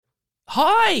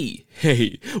Hi!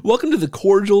 Hey, welcome to The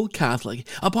Cordial Catholic,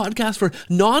 a podcast for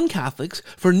non-Catholics,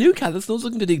 for new Catholics, those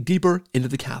looking to dig deeper into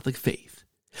the Catholic faith.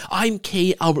 I'm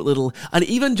Kay Albert Little, an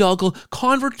evangelical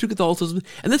convert to Catholicism,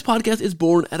 and this podcast is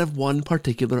born out of one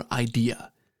particular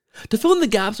idea. To fill in the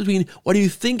gaps between what do you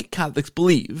think Catholics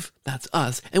believe, that's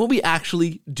us, and what we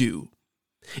actually do.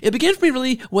 It began for me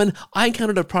really when I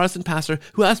encountered a Protestant pastor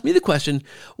who asked me the question,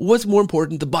 what's more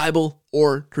important, the Bible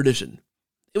or tradition?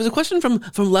 It was a question from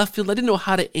left field. I didn't know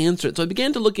how to answer it. So I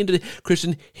began to look into the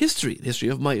Christian history, the history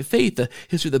of my faith, the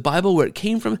history of the Bible, where it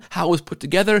came from, how it was put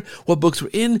together, what books were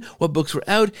in, what books were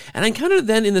out. And I encountered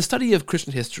then in the study of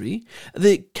Christian history,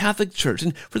 the Catholic Church.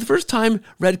 And for the first time,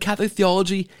 read Catholic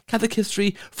theology, Catholic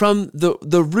history from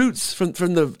the roots, from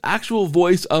the actual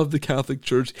voice of the Catholic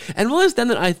Church. And realized then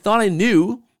that I thought I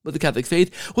knew but the Catholic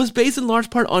faith was based in large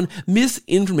part on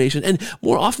misinformation and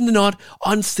more often than not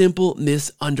on simple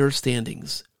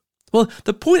misunderstandings. Well,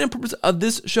 the point and purpose of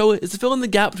this show is to fill in the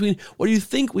gap between what you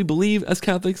think we believe as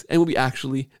Catholics and what we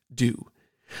actually do.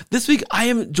 This week, I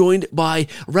am joined by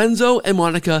Renzo and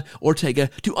Monica Ortega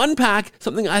to unpack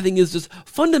something I think is just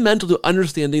fundamental to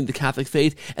understanding the Catholic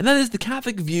faith, and that is the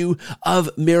Catholic view of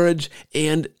marriage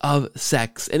and of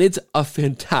sex. And it's a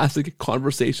fantastic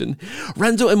conversation.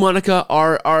 Renzo and Monica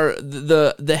are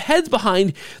the heads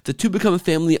behind the To Become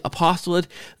Family apostolate.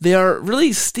 They are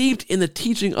really steeped in the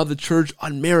teaching of the church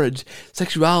on marriage,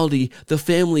 sexuality, the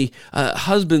family,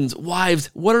 husbands, wives,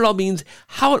 what it all means,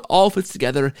 how it all fits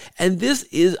together, and this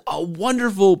is a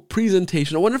wonderful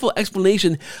presentation, a wonderful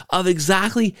explanation of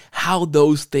exactly how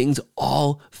those things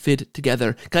all fit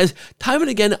together. Guys, time and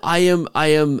again, I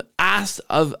am asked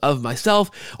of myself,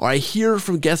 or I hear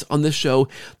from guests on this show,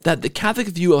 that the Catholic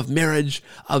view of marriage,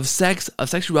 of sex, of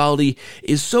sexuality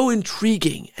is so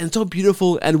intriguing and so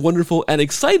beautiful and wonderful and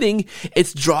exciting.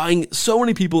 It's drawing so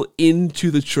many people into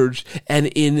the church and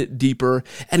in deeper.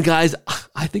 And guys,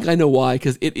 I think I know why,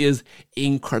 because it is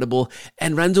incredible.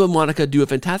 And Renzo and Monica do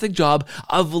a fantastic job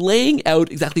of laying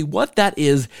out exactly what that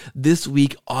is this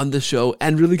week on the show.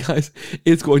 And really, guys,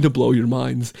 it's going to blow your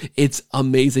minds. It's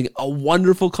amazing. A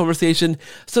wonderful conversation.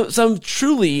 So some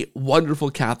truly wonderful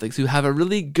Catholics who have a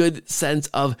really good sense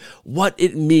of what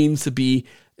it means to be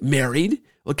married,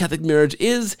 what Catholic marriage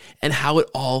is, and how it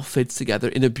all fits together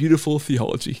in a beautiful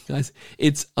theology. Guys,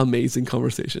 it's amazing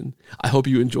conversation. I hope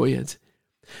you enjoy it.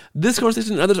 This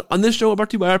conversation and others on this show are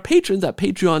brought to you by our patrons at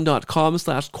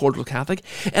patreon.com/cordialcatholic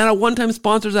and our one-time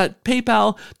sponsors at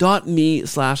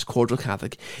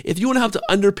paypal.me/cordialcatholic. If you want to help to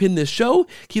underpin this show,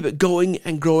 keep it going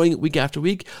and growing week after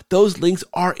week, those links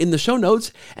are in the show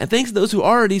notes. And thanks to those who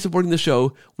are already supporting the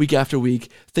show week after week.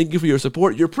 Thank you for your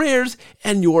support, your prayers,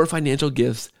 and your financial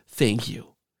gifts. Thank you.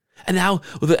 And now,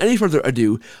 without any further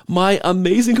ado, my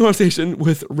amazing conversation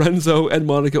with Renzo and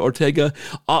Monica Ortega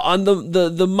on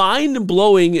the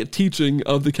mind-blowing teaching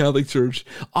of the Catholic Church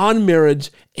on marriage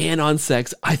and on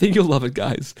sex. I think you'll love it,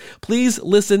 guys. Please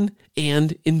listen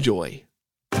and enjoy.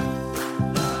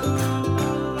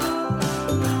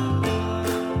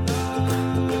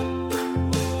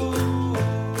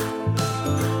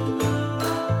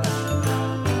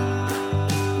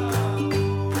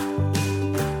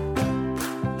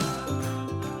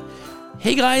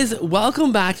 Hey guys,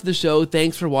 welcome back to the show.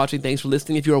 Thanks for watching. Thanks for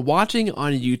listening. If you are watching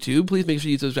on YouTube, please make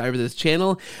sure you subscribe to this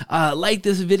channel, like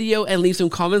this video, and leave some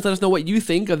comments. Let us know what you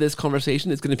think of this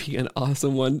conversation. It's going to be an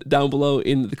awesome one down below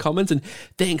in the comments. And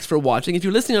thanks for watching. If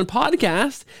you're listening on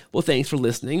podcast, well, thanks for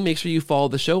listening. Make sure you follow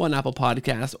the show on Apple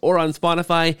Podcasts or on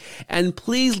Spotify. And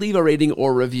please leave a rating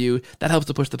or review. That helps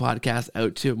to push the podcast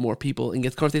out to more people and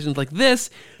gets conversations like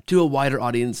this to a wider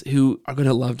audience who are going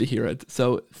to love to hear it.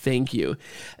 So thank you.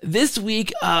 This week,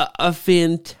 a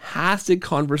fantastic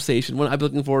conversation, one I've been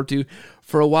looking forward to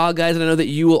for a while, guys, and I know that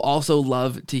you will also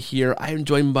love to hear. I am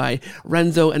joined by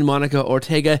Renzo and Monica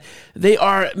Ortega. They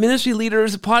are ministry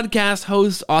leaders, podcast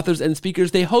hosts, authors, and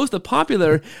speakers. They host the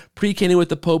popular Pre-Canon with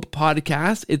the Pope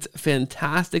podcast. It's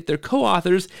fantastic. They're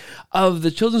co-authors of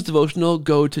the children's devotional,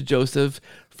 Go to Joseph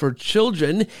for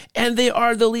Children, and they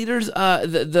are the leaders,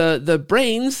 the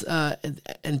brains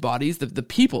and bodies, the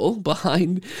people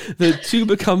behind the To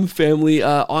Become Family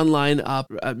online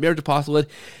marriage apostolate.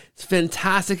 It's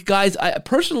fantastic, guys. I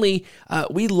personally,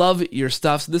 we love your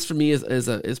stuff. So this for me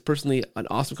is personally an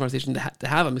awesome conversation to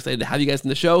have. I'm excited to have you guys in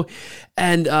the show,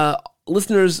 and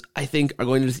listeners, I think, are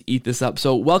going to just eat this up.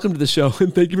 So welcome to the show,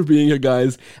 and thank you for being here,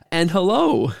 guys. And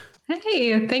hello.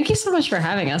 Hey, thank you so much for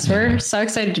having us. We're so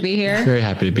excited to be here. Very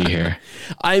happy to be here.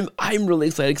 I'm really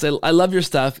excited because I love your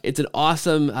stuff. It's an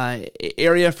awesome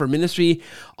area for ministry,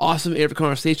 awesome area for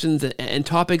conversations and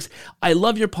topics. I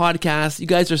love your podcast. You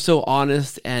guys are so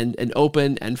honest and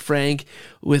open and frank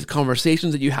with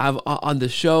conversations that you have on the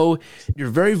show. You're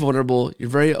very vulnerable. You're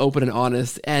very open and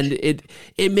honest, and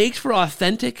it makes for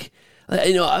authentic.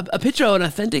 A picture of an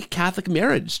authentic Catholic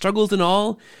marriage, struggles and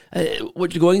all,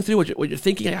 what you're going through, what you're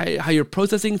thinking, how you're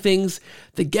processing things,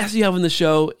 the guests you have on the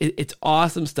show. It's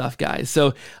awesome stuff, guys.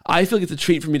 So I feel like it's a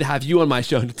treat for me to have you on my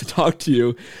show to talk to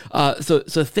you. So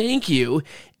thank you.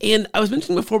 And I was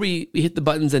mentioning before we hit the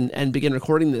buttons and begin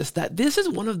recording this, that this is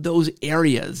one of those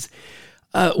areas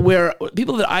where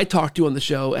people that I talk to on the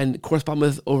show and correspond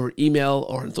with over email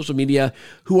or on social media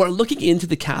who are looking into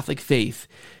the Catholic faith,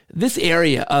 this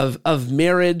area of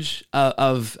marriage,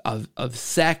 of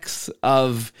sex,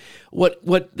 of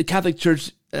what the Catholic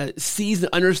Church sees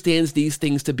and understands these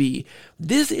things to be.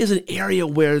 This is an area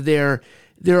where there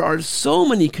are so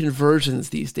many conversions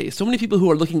these days. So many people who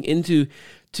are looking into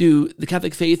the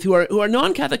Catholic faith, who are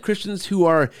non-Catholic Christians, who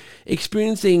are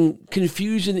experiencing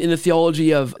confusion in the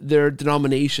theology of their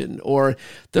denomination, or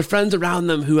their friends around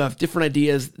them who have different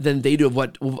ideas than they do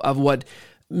of what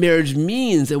marriage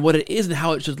means and what it is and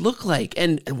how it should look like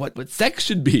and what sex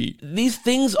should be. These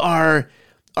things are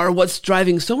what's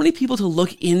driving so many people to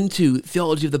look into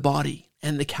theology of the body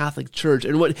and the Catholic Church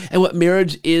and what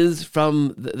marriage is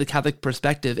from the Catholic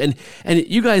perspective. And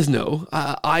you guys know,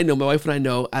 I know, my wife and I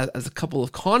know, as a couple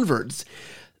of converts,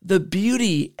 the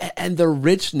beauty and the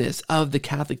richness of the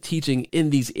Catholic teaching in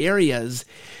these areas.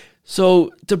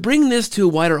 So to bring this to a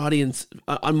wider audience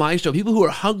on my show, people who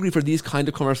are hungry for these kind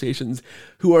of conversations,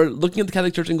 who are looking at the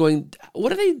Catholic Church and going, what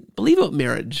do they believe about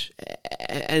marriage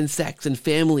and sex and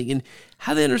family and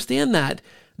how they understand that?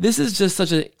 This is just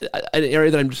such an area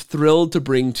that I'm just thrilled to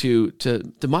bring to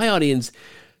my audience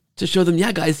to show them,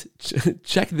 yeah, guys,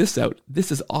 check this out.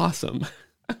 This is awesome.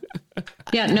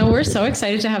 Yeah, no, we're so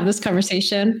excited to have this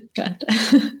conversation.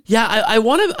 Yeah, I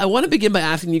want to begin by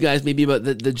asking you guys maybe about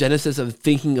the genesis of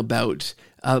thinking about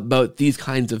these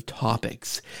kinds of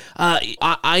topics.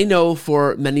 I know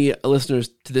for many listeners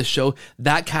to this show,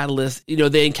 that catalyst,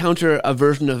 they encounter a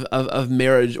version of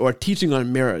marriage or teaching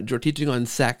on marriage or teaching on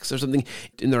sex or something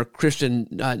in their Christian,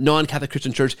 non-Catholic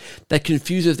Christian church that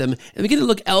confuses them, and begin to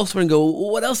look elsewhere and go,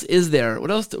 what else is there?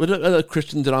 What other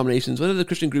Christian denominations, what other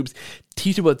Christian groups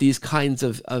teach about these kinds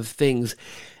of things?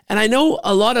 And I know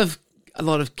a lot of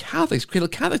Catholics, cradle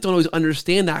Catholics, don't always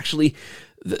understand actually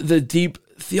the deep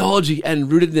theology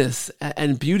and rootedness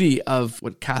and beauty of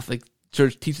what Catholic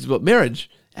Church teaches about marriage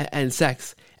and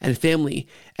sex and family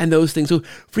and those things. So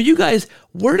for you guys,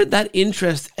 where did that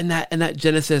interest and that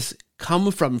genesis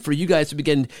come from for you guys to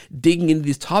begin digging into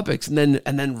these topics and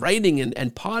then writing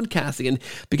and podcasting and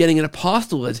beginning an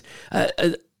apostolate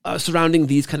surrounding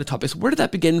these kind of topics? Where did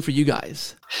that begin for you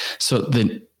guys? So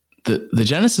the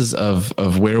genesis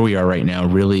of where we are right now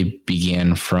really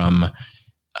began from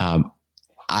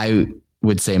I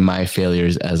would say my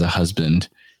failures as a husband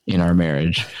in our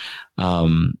marriage.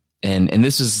 And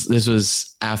this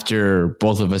was after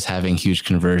both of us having huge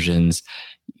conversions,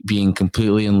 being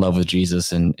completely in love with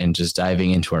Jesus and just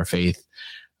diving into our faith.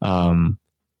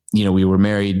 We were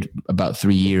married about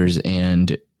 3 years,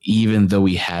 and even though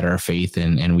we had our faith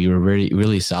and we were really,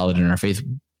 really solid in our faith,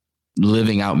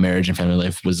 living out marriage and family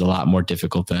life was a lot more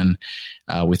difficult than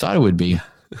we thought it would be.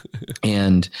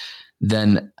 And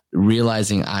then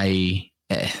realizing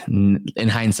in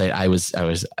hindsight, I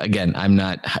was again, I'm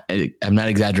not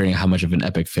exaggerating how much of an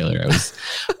epic failure I was,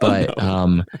 but oh,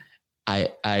 no.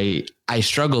 I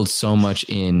struggled so much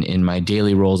in my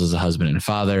daily roles as a husband and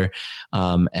father.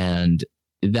 And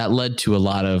that led to a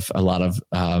lot of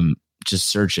just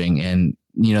searching, and,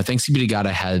 thanks be to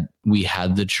God, we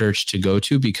had the church to go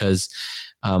to because,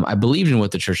 I believed in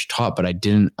what the church taught, but I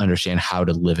didn't understand how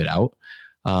to live it out.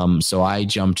 So I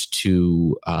jumped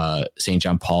to St.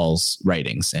 John Paul's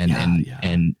writings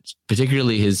and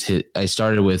particularly I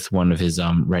started with one of his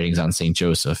writings on St.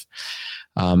 Joseph.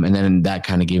 And then that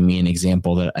kind of gave me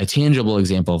a tangible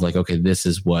example of like, okay, this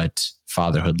is what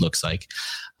fatherhood looks like.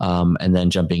 And then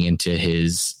jumping into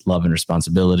his Love and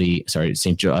Responsibility,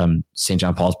 St. John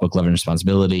Paul's book, Love and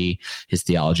Responsibility, his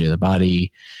Theology of the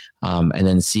Body, and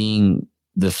then seeing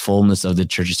the fullness of the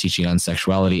church's teaching on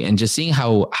sexuality and just seeing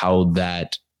how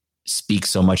that speaks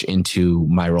so much into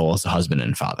my role as a husband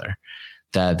and father,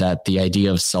 that the idea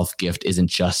of self-gift isn't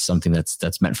just something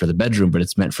that's meant for the bedroom, but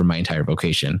it's meant for my entire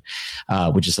vocation,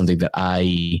 which is something that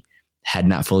I had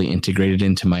not fully integrated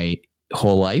into my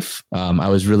whole life. I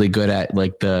was really good at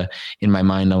in my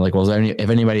mind, I'm like, well, if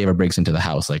anybody ever breaks into the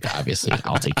house, like obviously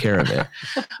I'll take care of it.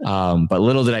 But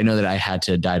little did I know that I had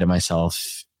to die to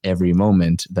myself every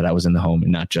moment that I was in the home,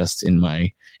 and not just in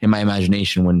my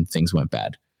imagination when things went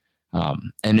bad.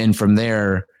 And then from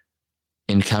there,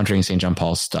 encountering St. John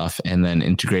Paul's stuff and then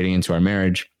integrating into our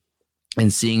marriage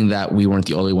and seeing that we weren't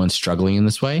the only ones struggling in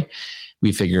this way,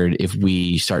 we figured if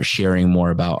we start sharing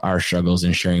more about our struggles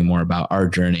and sharing more about our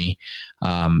journey,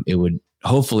 it would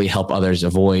hopefully help others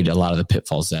avoid a lot of the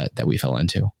pitfalls that we fell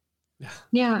into.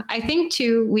 Yeah. I think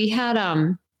too, we had,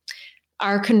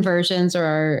 our conversions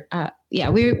or our,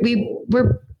 we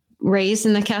were raised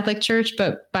in the Catholic Church,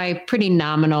 but by pretty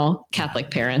nominal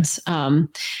Catholic parents.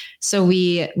 So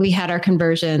we had our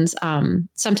conversions,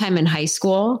 sometime in high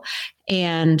school,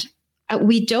 and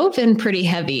we dove in pretty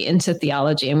heavy into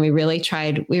theology, and we really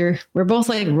tried. We're both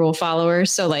like rule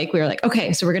followers. So like, we were like,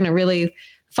 okay, so we're going to really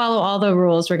follow all the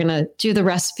rules. We're going to do the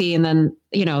recipe. And then,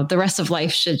 the rest of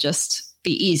life should just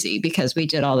be easy because we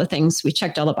did all the things, we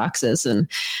checked all the boxes. And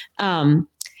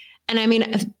I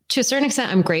mean, to a certain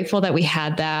extent, I'm grateful that we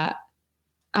had that,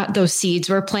 those seeds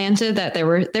were planted, that there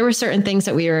were certain things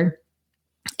that we were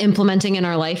implementing in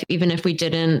our life, even if we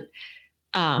didn't,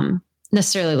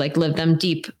 necessarily like live them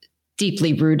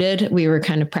deeply rooted. We were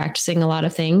kind of practicing a lot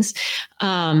of things.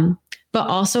 But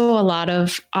also a lot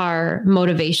of our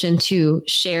motivation to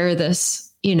share this,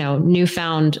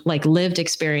 newfound like lived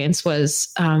experience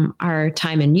was, our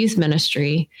time in youth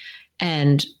ministry.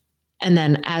 And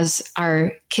then as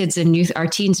our kids and youth, our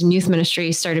teens and youth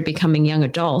ministry started becoming young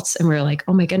adults, and we were like,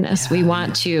 oh my goodness, we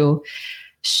want to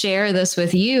share this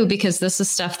with you because this is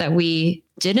stuff that we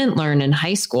didn't learn in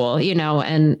high school,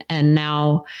 and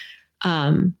now,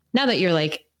 now that you're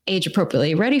like age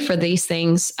appropriately ready for these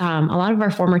things, a lot of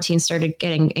our former teens started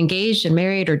getting engaged and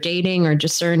married or dating or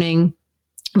discerning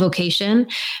vocation.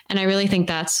 And I really think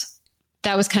that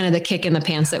was kind of the kick in the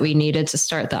pants that we needed to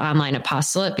start the online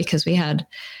apostolate, because we had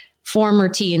former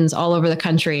teens all over the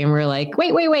country, and we're like,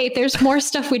 wait, there's more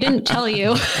stuff we didn't tell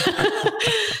you.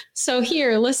 So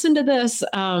here, listen to this,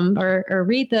 or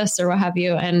read this, or what have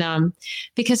you. And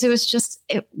because it was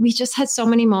we just had so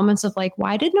many moments of like,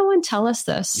 why did no one tell us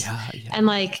this? And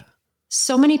like,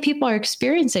 so many people are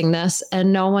experiencing this,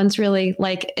 and no one's really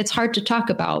like, it's hard to talk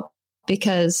about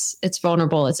because it's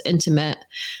vulnerable, it's intimate.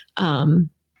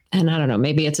 And I don't know,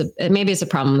 maybe it's a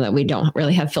problem that we don't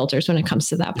really have filters when it comes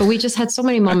to that. But we just had so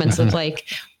many moments of like,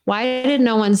 why did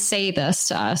no one say this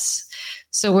to us?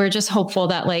 So we're just hopeful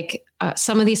that like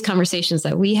some of these conversations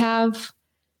that we have,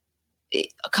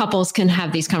 couples can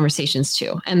have these conversations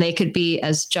too, and they could be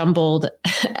as jumbled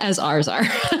as ours are,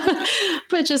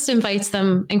 but just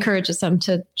encourages them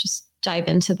to just dive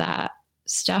into that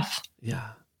stuff.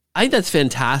 Yeah. I think that's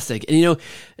fantastic. And,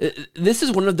 this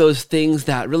is one of those things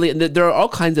that really, there are all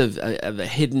kinds of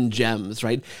hidden gems,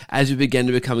 right? As you begin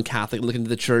to become a Catholic, look into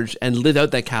the church and live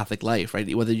out that Catholic life,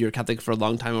 right? Whether you're a Catholic for a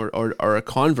long time or a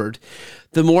convert,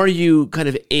 the more you kind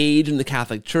of age in the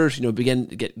Catholic Church, begin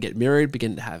to get married,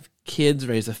 begin to have kids,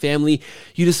 raise a family,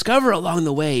 you discover along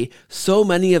the way so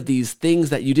many of these things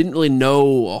that you didn't really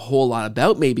know a whole lot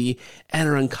about maybe, and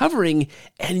are uncovering,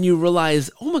 and you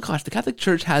realize, oh my gosh, the Catholic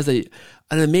Church has an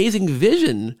amazing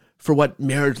vision for what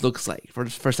marriage looks like,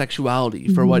 for sexuality,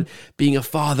 for what being a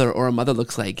father or a mother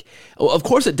looks like. Oh, of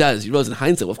course it does. You realize in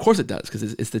hindsight, well, of course it does, because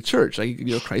it's the church. Like,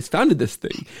 Christ founded this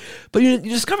thing. But you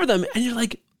discover them, and you're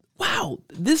like, wow,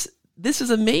 this is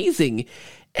amazing.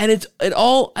 And I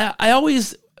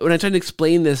always, when I try to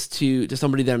explain this to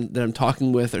somebody that I'm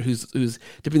talking with, or who's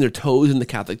dipping their toes in the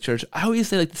Catholic Church, I always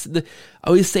say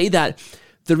that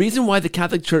the reason why the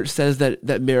Catholic Church says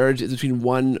that marriage is between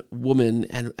one woman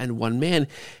and one man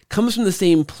comes from the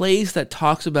same place that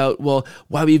talks about, well,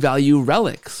 why we value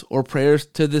relics or prayers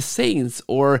to the saints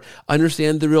or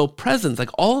understand the real presence. Like,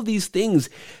 all of these things,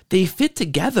 they fit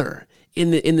together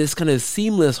in this kind of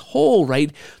seamless whole,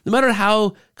 right? No matter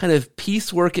how kind of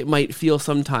piecework it might feel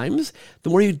sometimes, the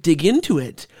more you dig into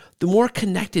it, the more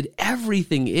connected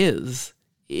everything is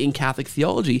in Catholic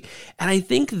theology. And I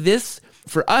think this,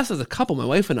 for us as a couple, my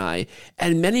wife and I,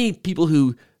 and many people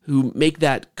who make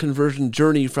that conversion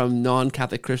journey from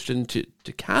non-Catholic Christian to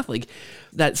Catholic,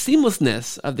 that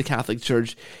seamlessness of the Catholic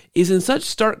Church is in such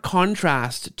stark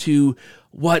contrast to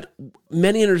what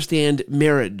many understand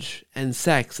marriage and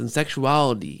sex and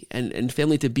sexuality and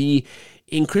family to be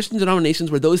in Christian denominations,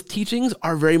 where those teachings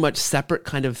are very much separate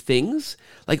kind of things.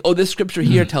 Like, oh, this scripture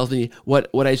here tells me what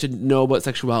I should know about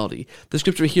sexuality. The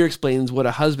scripture here explains what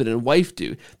a husband and wife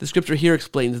do. The scripture here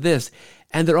explains this.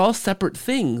 And they're all separate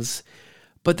things.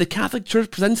 But the Catholic Church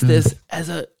presents this as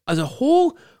a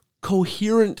whole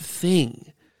coherent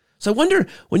thing. So I wonder,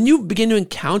 when you begin to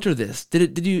encounter this,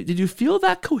 did you feel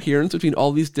that coherence between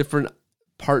all these different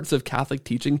parts of Catholic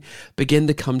teaching begin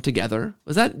to come together?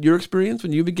 Was that your experience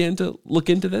when you began to look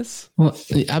into this? Well,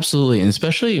 absolutely. And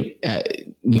especially, I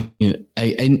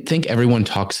think everyone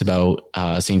talks about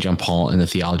St. John Paul and the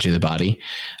theology of the body.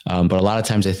 But a lot of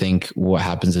times I think what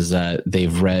happens is that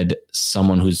they've read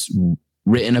someone who's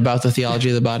written about the theology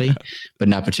of the body, but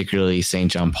not particularly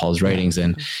St. John Paul's writings.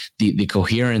 And the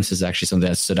coherence is actually something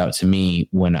that stood out to me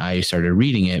when I started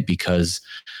reading it, because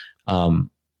so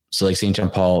like St.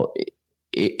 John Paul,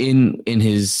 in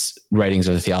his writings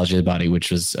of the theology of the body,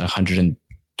 which was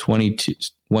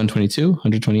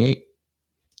 128,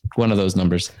 one of those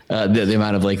numbers, the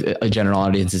amount of like general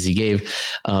audiences he gave,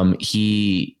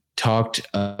 he talked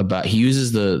about, he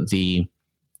uses the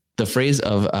phrase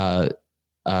of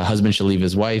husband shall leave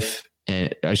his wife,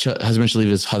 and husband shall leave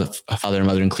his father and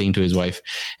mother and cling to his wife,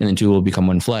 and then two will become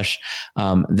one flesh.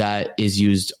 That is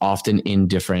used often in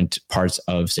different parts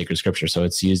of sacred scripture. So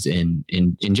it's used in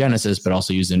Genesis, but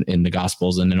also used in the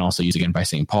Gospels, and then also used again by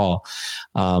St. Paul.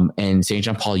 And St.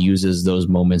 John Paul uses those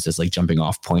moments as like jumping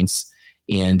off points.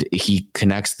 And he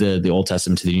connects the Old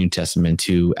Testament to the New Testament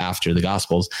to after the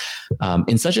Gospels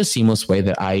in such a seamless way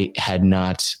that I had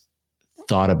not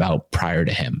thought about prior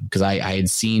to him, because I had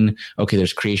seen, okay,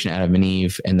 there's creation, Adam and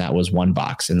Eve, and that was one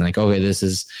box, and like, okay, this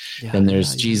is then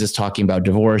there's Jesus talking about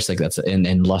divorce, like that's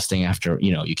and lusting after,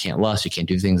 you can't lust, you can't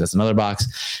do things, that's another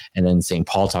box. And then St.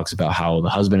 Paul talks about how the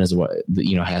husband is what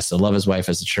has to love his wife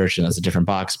as a church, and that's a different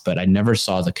box. But I never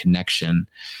saw the connection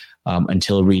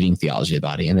until reading Theology of the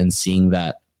Body, and then seeing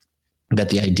that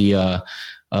the idea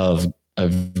of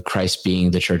Christ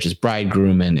being the church's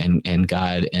bridegroom and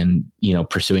God, and,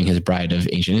 pursuing his bride of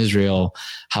ancient Israel,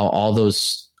 how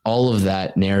all of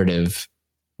that narrative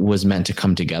was meant to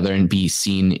come together and be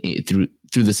seen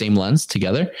through the same lens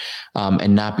together,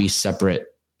 and not be separate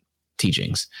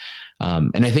teachings.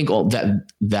 And I think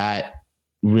that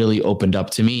really opened up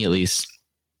to me, at least,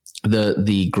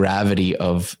 the gravity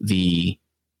of the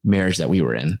marriage that we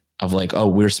were in, of like, oh,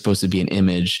 we're supposed to be an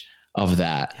image of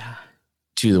that. Yeah.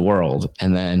 To the world,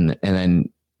 and then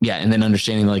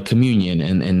understanding like communion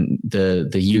and the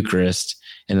Eucharist,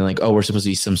 and then like, oh, we're supposed to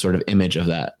be some sort of image of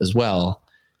that as well.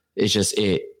 It's just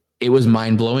it was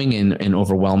mind blowing and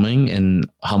overwhelming and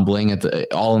humbling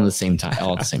all at the same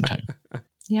time.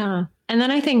 Yeah, and then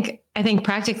I think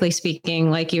practically speaking,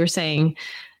 like you were saying,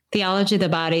 Theology of the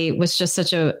Body was just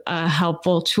such a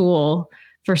helpful tool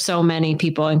for so many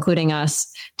people, including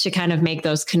us, to kind of make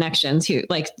those connections.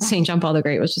 Like St. John Paul the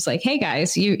Great was just like, hey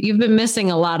guys, you've been missing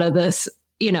a lot of this,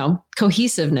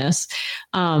 cohesiveness.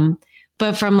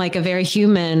 But from like a very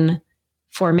human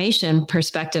formation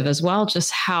perspective as well, just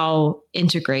how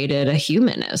integrated a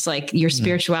human is, like your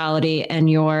spirituality and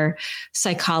your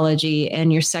psychology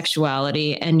and your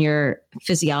sexuality and your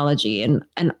physiology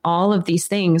and all of these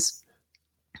things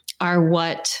are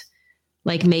what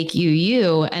like make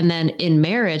you. And then in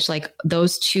marriage, like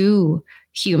those two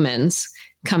humans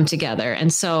come together.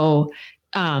 And so,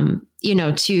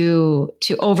 to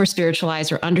over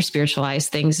spiritualize or under spiritualize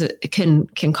things can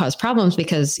cause problems,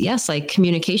 because yes, like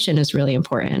communication is really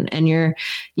important, and your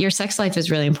sex life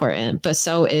is really important, but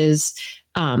so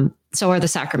are the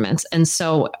sacraments. And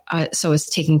so is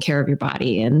taking care of your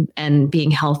body and being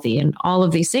healthy and all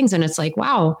of these things. And it's like,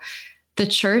 wow, the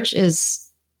church is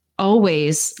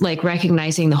always like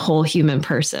recognizing the whole human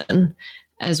person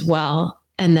as well.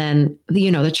 And then,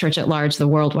 the church at large, the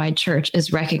worldwide church,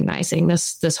 is recognizing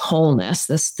this wholeness,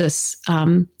 this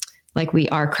like we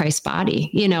are Christ's body,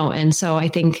 And so I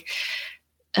think,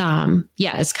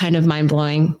 it's kind of mind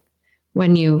blowing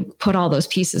when you put all those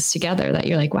pieces together, that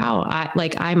you're like, wow,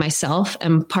 I myself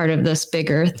am part of this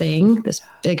bigger thing, this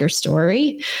bigger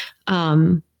story.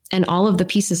 And all of the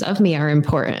pieces of me are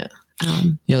important.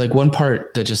 Like one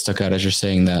part that just stuck out as you're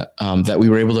saying that, that we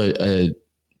were able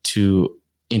to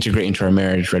integrate into our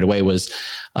marriage right away was,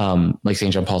 like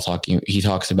St. John Paul he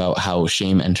talks about how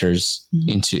shame enters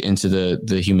into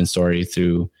the human story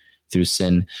through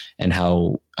sin, and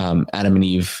how, Adam and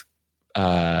Eve,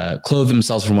 clothe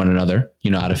themselves from one another,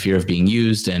 out of fear of being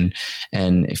used and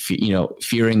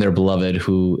fearing their beloved,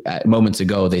 who at moments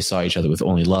ago they saw each other with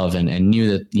only love and knew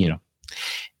that,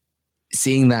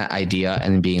 seeing that idea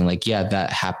and being like, yeah,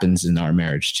 that happens in our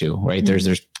marriage too, right? Mm-hmm.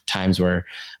 There's times where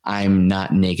I'm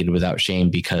not naked without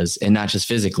shame, and not just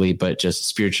physically, but just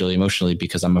spiritually, emotionally,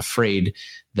 because I'm afraid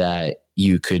that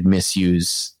you could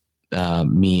misuse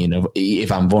me, and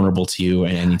if I'm vulnerable to you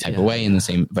in any type of way, and the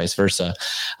same vice versa.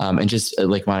 And just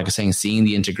like Monica saying, seeing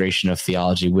the integration of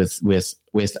theology with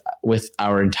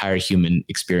our entire human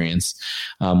experience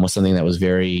was something that was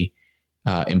very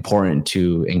important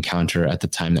to encounter at the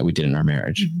time that we did in our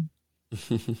marriage.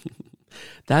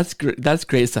 That's great. That's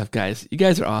great stuff, guys. You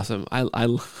guys are awesome. I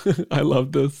I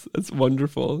love this. It's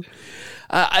wonderful.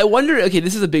 I wonder, okay,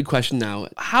 this is a big question now.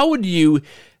 How would you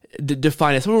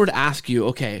define it? Someone were to ask you,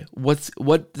 okay, what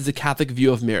is the Catholic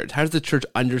view of marriage? How does the church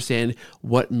understand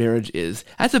what marriage is?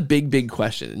 That's a big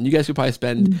question. And you guys could probably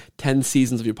spend 10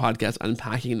 seasons of your podcast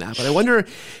unpacking that. But I wonder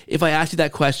if I asked you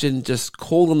that question just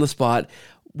cold on the spot,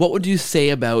 what would you say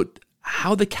about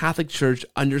how the Catholic Church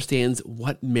understands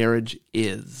what marriage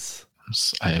is?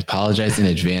 I apologize in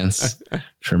advance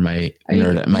for my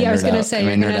nerd. I was going to say,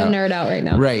 you're going to nerd out right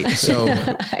now. Right. So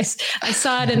I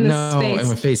saw it in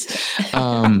the face.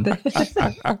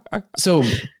 So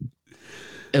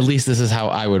at least this is how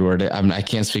I would word it. I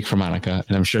can't speak for Monica,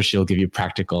 and I'm sure she'll give you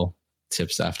practical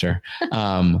tips after.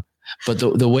 But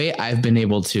the way I've been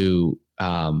able to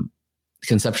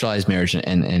conceptualize marriage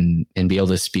and be able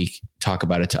to talk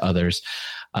about it to others,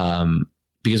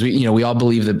 because we all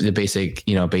believe the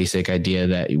basic idea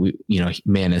that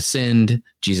man has sinned.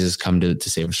 Jesus come to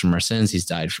save us from our sins. He's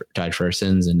died for our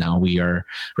sins, and now we are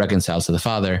reconciled to the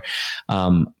Father.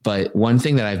 But one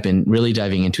thing that I've been really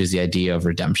diving into is the idea of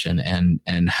redemption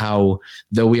and how,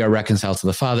 though we are reconciled to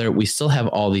the Father, we still have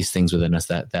all these things within us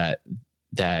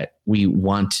that we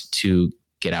want to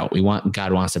get out.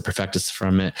 God wants to perfect us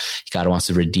from it. God wants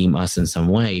to redeem us in some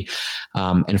way.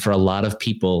 And for a lot of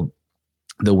people,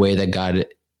 the way that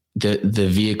the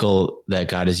vehicle that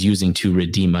God is using to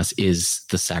redeem us is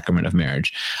the sacrament of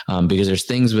marriage. Because there's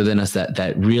things within us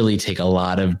that really take a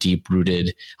lot of deep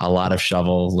rooted, a lot of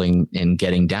shoveling and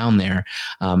getting down there.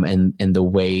 And the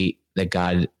way that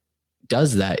God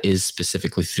does that is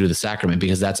specifically through the sacrament,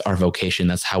 because that's our vocation.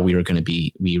 That's how we are going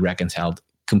to be reconciled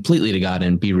completely to God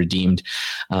and be redeemed.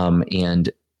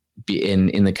 And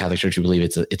in the Catholic Church, we believe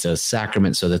it's a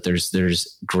sacrament, so that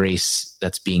there's grace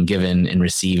that's being given and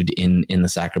received in the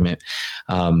sacrament.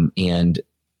 And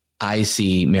I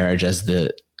see marriage as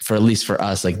at least for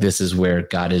us, like, this is where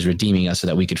God is redeeming us so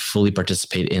that we could fully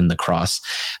participate in the cross,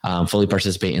 fully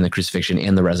participate in the crucifixion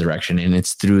and the resurrection. And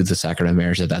it's through the sacrament of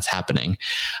marriage that's happening.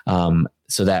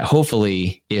 So that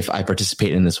hopefully, if I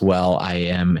participate in this well, I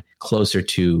am closer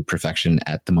to perfection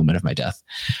at the moment of my death,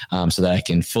 so that I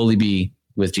can fully be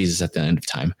with Jesus at the end of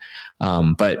time.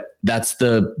 But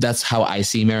that's how I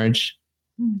see marriage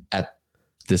at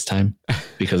this time,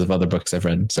 because of other books I've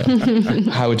read. So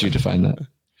how would you define that?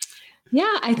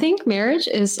 Yeah, I think marriage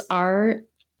is our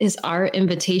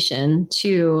invitation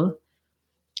to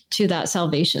that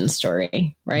salvation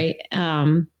story, right?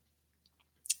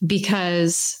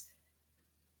 Because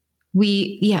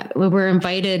we're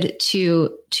invited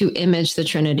to image the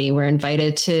Trinity. We're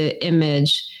invited to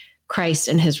image Christ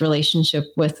and his relationship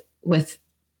with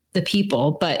the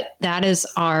people, but that is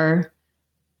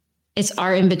it's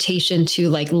our invitation to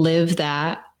live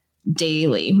that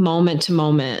daily, moment to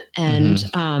moment.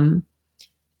 And,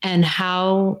 and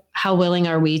how willing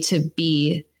are we to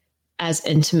be as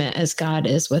intimate as God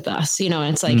is with us? And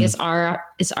it's it's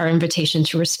our invitation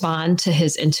to respond to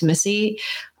his intimacy,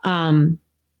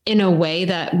 in a way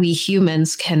that we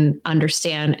humans can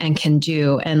understand and can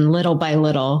do, and little by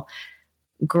little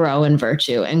grow in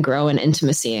virtue and grow in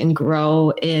intimacy and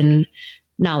grow in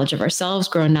knowledge of ourselves,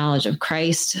 grow in knowledge of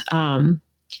Christ, have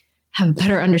a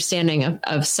better understanding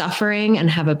of suffering, and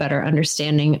have a better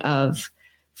understanding of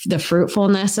the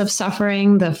fruitfulness of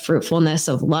suffering, the fruitfulness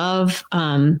of love.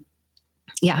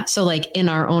 So in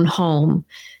our own home,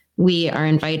 we are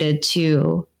invited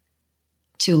to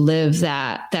live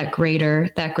that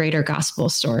greater gospel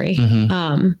story.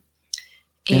 And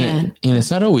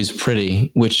it's not always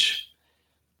pretty, which,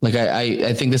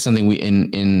 I think that's something we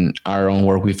in our own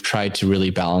work, we've tried to really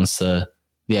balance the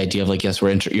idea of yes,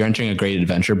 you're entering a great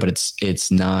adventure, but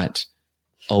it's not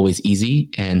always easy.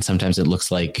 And sometimes it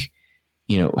looks like,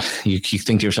 you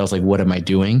think to yourself, what am I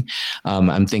doing?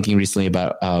 I'm thinking recently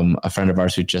about a friend of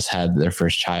ours who just had their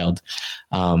first child.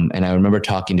 And I remember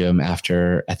talking to him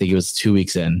after, I think it was 2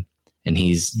 weeks in, and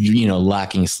he's,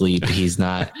 lacking sleep. He's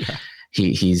not,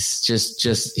 he's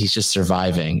just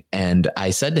surviving. And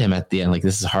I said to him at the end,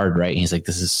 this is hard, right? And he's like,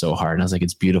 this is so hard. And I was like,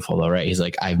 it's beautiful though, right? He's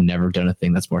like, I've never done a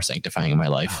thing that's more sanctifying in my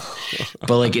life.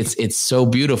 But it's so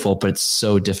beautiful, but it's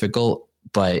so difficult.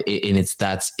 But it's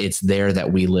there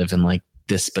that we live in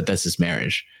this, but this is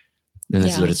marriage. And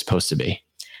this is what it's supposed to be.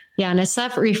 Yeah. And it's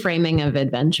that reframing of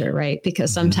adventure, right?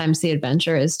 Because sometimes the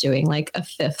adventure is doing a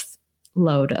fifth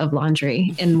load of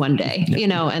laundry in one day,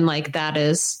 and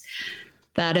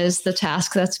that is the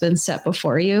task that's been set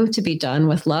before you to be done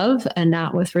with love and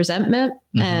not with resentment.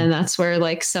 And that's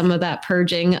where some of that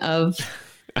purging of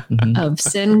of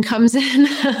sin comes in.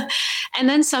 And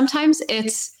then sometimes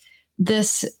it's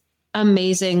this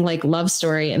amazing like love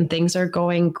story and things are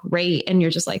going great. And you're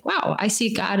just like, wow, I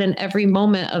see God in every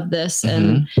moment of this.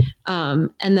 And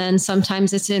then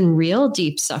sometimes it's in real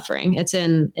deep suffering. It's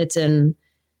in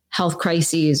health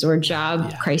crises or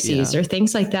job crises or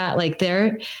things like that. Like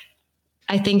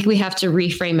I think we have to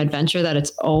reframe adventure that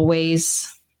it's always,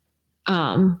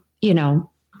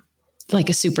 like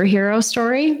a superhero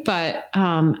story, but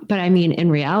I mean, in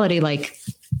reality, like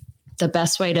the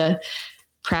best way to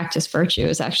practice virtue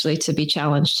is actually to be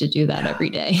challenged to do that every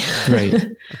day.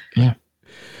 Right. Yeah.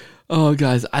 Oh,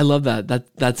 guys, I love that.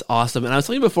 That's awesome. And I was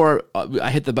telling you before I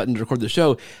hit the button to record the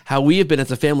show, how we have been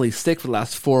as a family sick for the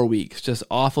last 4 weeks, just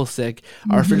awful sick.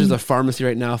 Our fridge is a pharmacy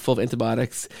right now, full of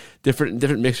antibiotics, different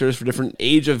mixtures for different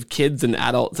age of kids and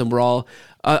adults, and we're all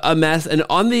a mess. And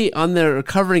on the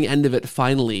recovering end of it,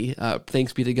 finally,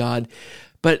 thanks be to God.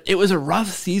 But it was a rough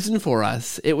season for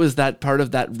us. It was that part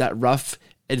of that rough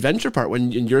adventure part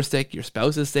when you're sick, your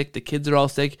spouse is sick, the kids are all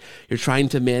sick, you're trying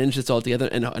to manage this all together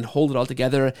and hold it all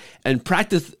together and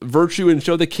practice virtue and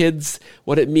show the kids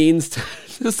what it means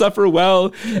to suffer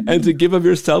well and to give of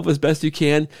yourself as best you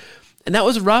can. And that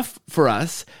was rough for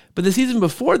us. But the season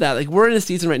before that, like we're in a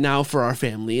season right now for our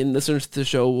family, and listeners to the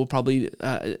show will probably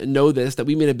know this, that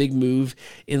we made a big move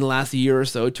in the last year or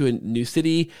so to a new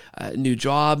city, new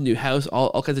job, new house,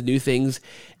 all kinds of new things.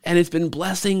 And it's been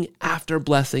blessing after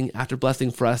blessing after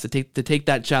blessing for us to take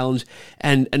that challenge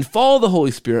and follow the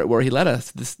Holy Spirit where he led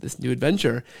us, this new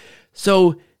adventure.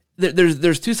 So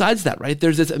there's two sides to that, right?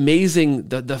 There's this amazing,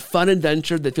 the fun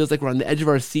adventure that feels like we're on the edge of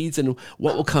our seats and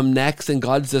what will come next. And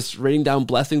God's just raining down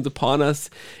blessings upon us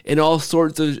in all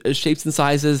sorts of shapes and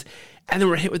sizes. And then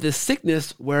we're hit with this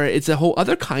sickness where it's a whole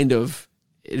other kind of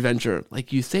adventure,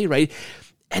 like you say, right?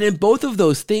 And in both of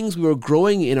those things, we were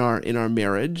growing in our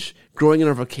marriage, growing in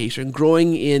our vocation,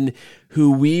 growing in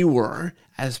who we were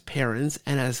as parents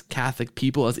and as Catholic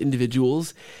people, as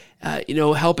individuals,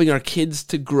 helping our kids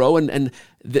to grow and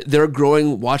they're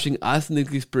growing, watching us and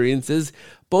the experiences,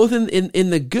 both in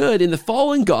the good, in the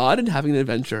following God and having an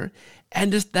adventure,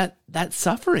 and just that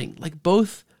suffering, like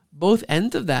both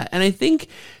ends of that. And I think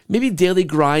maybe daily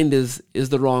grind is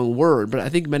the wrong word, but I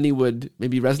think many would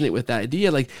maybe resonate with that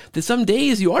idea. Like that some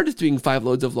days you are just doing 5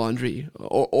 loads of laundry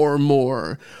or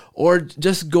more, or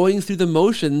just going through the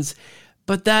motions.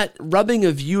 But that rubbing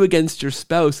of you against your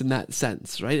spouse in that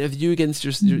sense, right? Of you against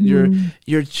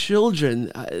your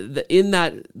children, in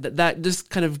that just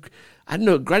kind of, I don't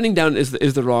know, grinding down is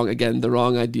the wrong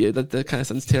idea. That kind of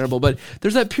sounds terrible. But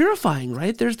there's that purifying,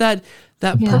 right? There's that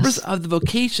purpose of the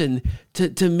vocation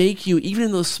to make you, even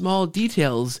in those small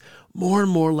details, more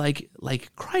and more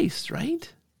like Christ,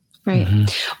 right? Right.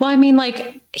 Well, I mean,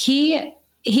 like he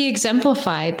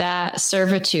exemplified that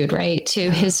servitude, right, to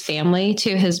his family,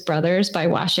 to his brothers by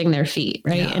washing their feet,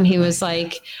 right? Yeah, and he was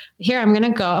like, here, I'm going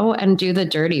to go and do the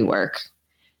dirty work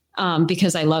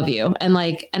because I love you. And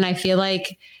I feel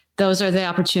like those are the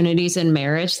opportunities in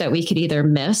marriage that we could either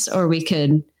miss or we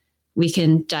can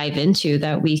dive into,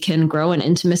 that we can grow in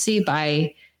intimacy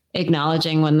by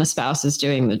acknowledging when the spouse is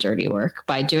doing the dirty work,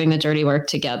 by doing the dirty work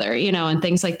together, and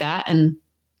things like that. And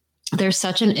there's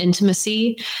such an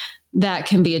intimacy that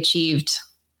can be achieved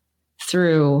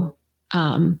through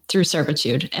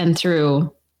servitude and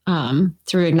through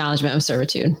acknowledgement of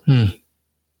servitude.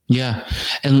 Yeah.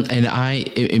 And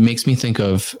it makes me think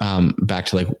of back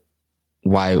to like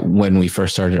why when we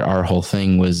first started our whole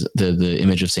thing was the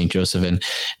image of Saint Joseph,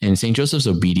 and Saint Joseph's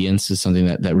obedience is something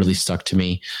that really stuck to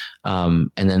me. And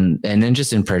then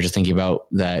just in prayer, just thinking about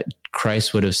that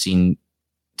Christ would have seen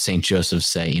Saint Joseph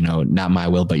say, not my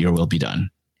will, but your will be done.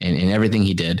 In everything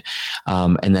he did.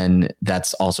 And then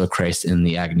that's also Christ in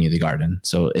the agony of the garden.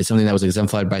 So it's something that was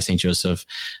exemplified by St. Joseph.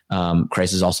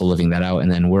 Christ is also living that out.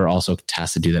 And then we're also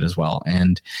tasked to do that as well.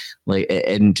 And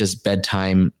just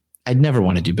bedtime, I'd never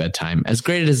want to do bedtime, as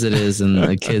great as it is, and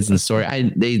the kids and the story.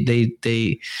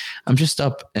 I'm just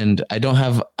up, and I don't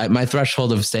have my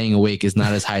threshold of staying awake is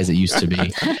not as high as it used to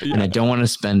be, and I don't want to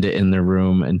spend it in their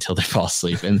room until they fall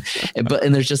asleep. And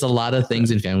there's just a lot of things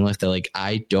in family life that like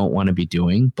I don't want to be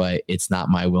doing, but it's not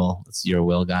my will, it's your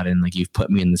will, God, and like you've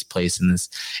put me in this place in this,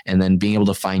 and then being able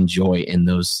to find joy in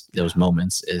those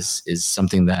moments is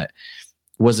something that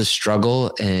was a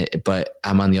struggle, but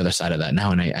I'm on the other side of that now,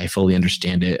 and I fully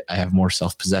understand it. I have more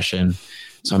self-possession,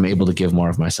 so I'm able to give more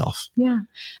of myself. Yeah,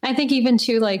 I think even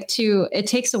it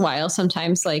takes a while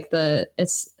sometimes. Like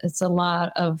it's a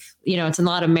lot of it's a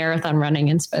lot of marathon running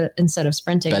instead of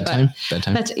sprinting. Bedtime.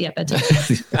 Bedtime.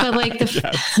 But like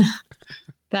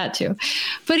that too.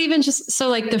 But even just so,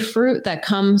 like the fruit that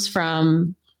comes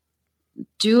from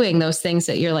doing those things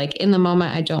that you're like in the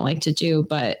moment, I don't like to do,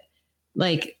 but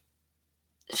like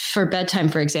for bedtime,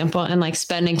 for example, and like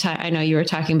spending time. I know you were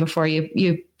talking before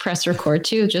you press record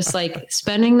too, just like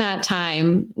spending that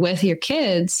time with your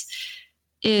kids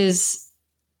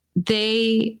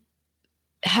they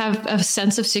have a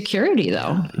sense of security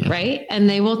though. Yeah. Right. And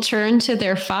they will turn to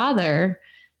their father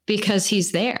because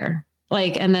he's there,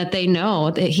 like, and that they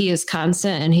know that he is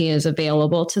constant and he is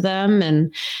available to them.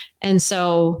 And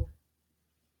so,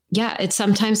 yeah, it's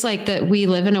sometimes like that we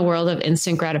live in a world of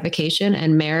instant gratification,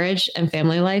 and marriage and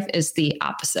family life is the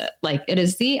opposite. Like it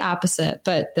is the opposite,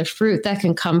 but the fruit that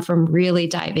can come from really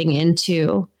diving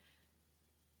into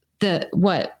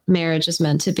what marriage is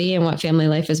meant to be and what family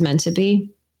life is meant to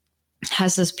be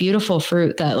has this beautiful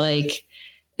fruit that like,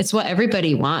 it's what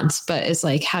everybody wants, but it's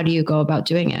like, how do you go about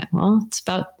doing it? Well, it's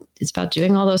about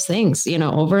doing all those things,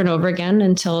 over and over again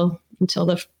until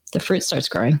the fruit starts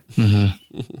growing. Mm-hmm.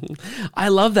 I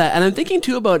love that. And I'm thinking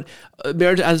too about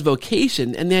marriage as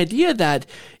vocation, and the idea that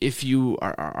if you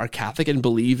are Catholic and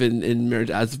believe in marriage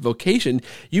as vocation,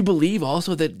 you believe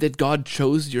also that God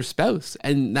chose your spouse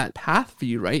and that path for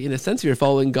you, right? In a sense, you're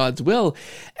following God's will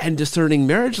and discerning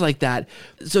marriage like that.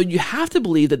 So you have to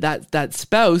believe that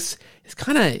spouse is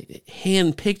kind of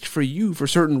handpicked for you for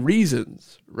certain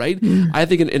reasons, right? Mm. I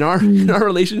think in our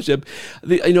relationship,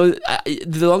 the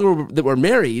longer that we're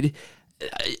married,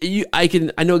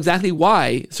 I know exactly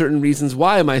why, certain reasons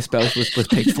why my spouse was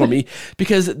picked for me,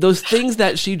 because those things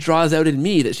that she draws out in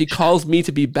me, that she calls me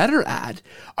to be better at,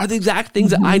 are the exact things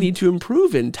that I need to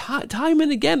improve in time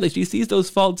and again. Like she sees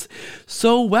those faults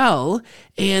so well,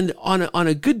 and on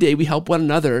a good day, we help one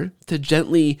another to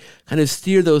gently kind of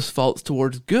steer those faults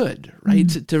towards good, right?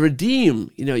 To redeem,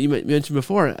 you mentioned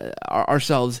before,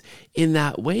 ourselves in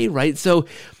that way, right? So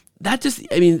that just,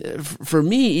 for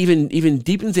me, even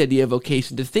deepens the idea of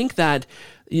vocation, to think that,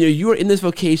 you are in this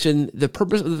vocation. The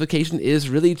purpose of the vocation is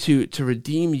really to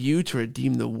redeem you, to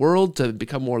redeem the world, to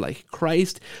become more like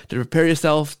Christ, to prepare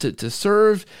yourself to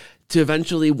serve, to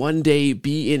eventually one day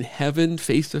be in heaven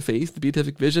face to face, the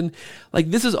beatific vision. Like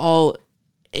this is all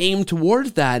aimed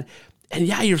towards that. And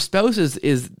yeah, your spouse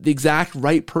is the exact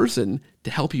right person to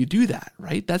help you do that,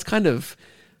 right? That's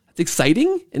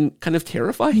exciting and kind of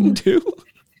terrifying too.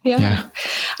 Yeah.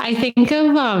 I think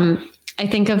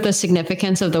of the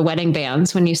significance of the wedding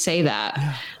bands when you say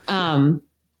that.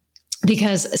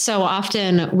 Because so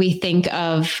often we think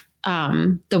of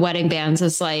the wedding bands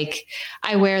as like,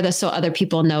 I wear this so other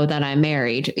people know that I'm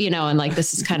married, and like,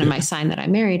 this is kind of my sign that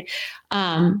I'm married.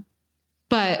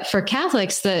 But for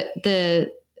Catholics,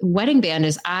 the wedding band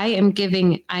is, I'm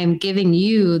giving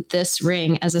you this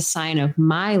ring as a sign of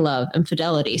my love and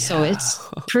fidelity. Yeah. So it's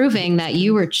proving that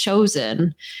you were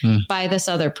chosen by this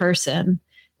other person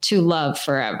to love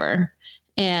forever,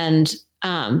 and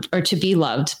or to be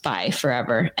loved by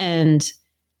forever. And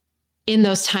in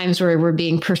those times where we're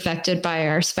being perfected by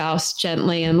our spouse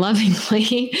gently and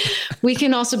lovingly, we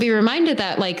can also be reminded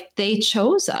that like they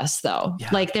chose us though. Yeah.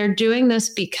 Like they're doing this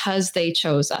because they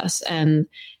chose us, and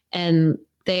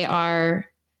they are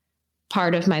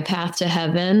part of my path to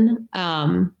heaven.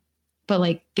 But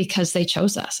like, because they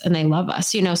chose us and they love us,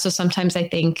 so sometimes I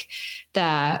think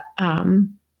that,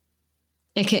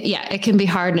 it can be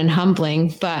hard and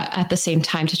humbling, but at the same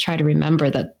time to try to remember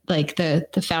that like the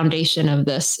foundation of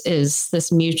this is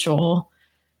this mutual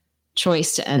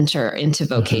choice to enter into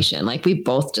vocation. Mm-hmm. Like we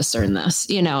both discern this,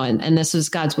 and this is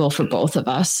God's will for both of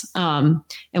us. And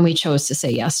we chose to say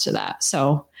yes to that.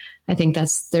 So I think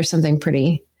there's something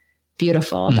pretty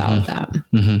beautiful about that.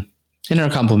 Mm-hmm. In our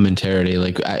complementarity,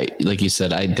 like you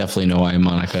said, I definitely know why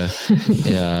Monica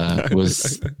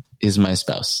is my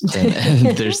spouse,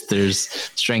 and there's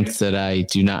strengths that I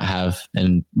do not have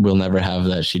and will never have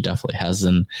that she definitely has,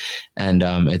 and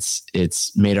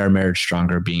it's made our marriage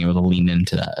stronger, being able to lean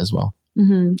into that as well.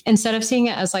 Mm-hmm. Instead of seeing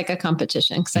it as like a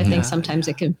competition, because I think sometimes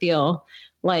it can feel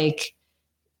like,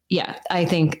 I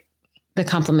think the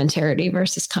complementarity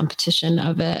versus competition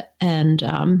of it, and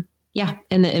and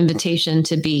the invitation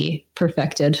to be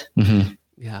perfected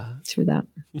through that.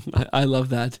 I love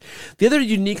that. The other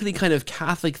uniquely kind of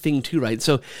Catholic thing too, right?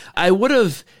 So I would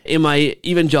have, in my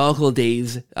evangelical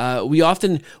days, we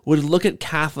often would look at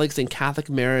Catholics and Catholic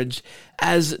marriage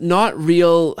as often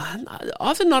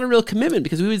not a real commitment,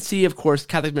 because we would see, of course,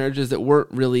 Catholic marriages that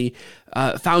weren't really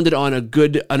founded on a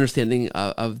good understanding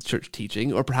of church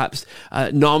teaching, or perhaps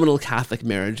nominal Catholic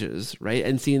marriages, right?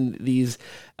 And seeing these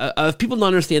of people not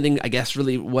understanding, I guess,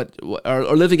 really what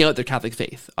or living out their Catholic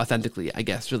faith authentically, I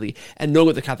guess, really, and knowing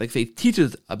what the Catholic faith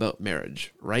teaches about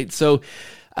marriage, right? So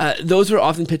those were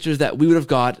often pictures that we would have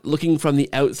got looking from the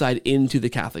outside into the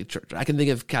Catholic Church. I can think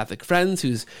of Catholic friends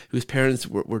whose parents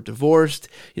were divorced,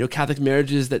 Catholic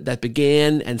marriages that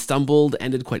began and stumbled,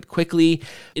 ended quite quickly.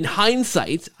 In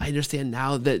hindsight, I understand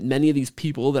now that many of these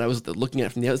people that I was looking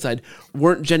at from the outside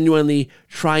weren't genuinely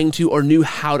trying to or knew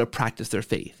how to practice their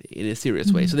faith in a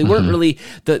serious way. So they weren't really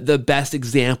the best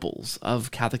examples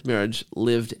of Catholic marriage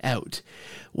lived out.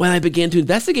 When I began to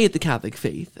investigate the Catholic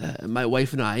faith, my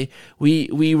wife and I,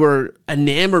 we were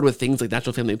enamored with things like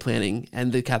natural family planning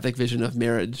and the Catholic vision of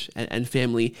marriage and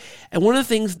family. And one of the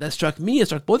things that struck me, and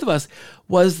struck both of us,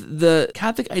 was the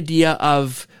Catholic idea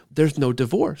of there's no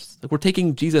divorce. Like, we're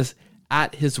taking Jesus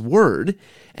at his word,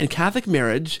 and Catholic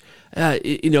marriage, there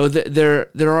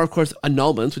are, of course,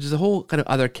 annulments, which is a whole kind of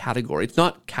other category. It's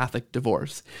not Catholic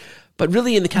divorce. But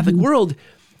really in the Catholic world,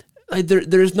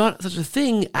 there is not such a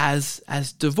thing as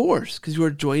divorce, because you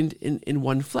are joined in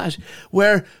one flesh.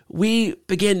 Where we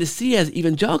began to see as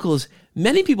evangelicals,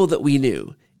 many people that we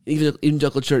knew, even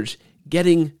evangelical church,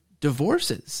 getting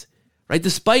divorces, right?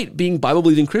 Despite being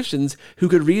Bible-believing Christians who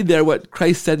could read there what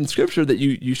Christ said in Scripture, that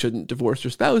you shouldn't divorce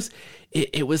your spouse,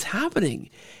 it was happening.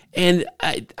 And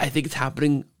I think it's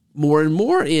happening more and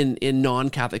more in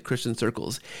non-Catholic Christian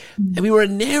circles. And we were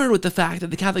enamored with the fact that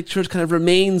the Catholic Church kind of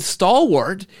remains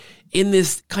stalwart in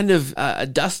this kind of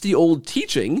dusty old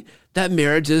teaching that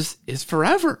marriage is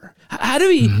forever. How do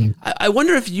we, I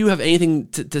wonder if you have anything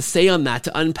to say on that,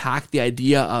 to unpack the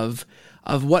idea of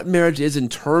what marriage is in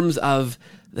terms of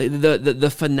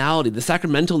the finality, the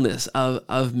sacramentalness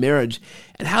of marriage,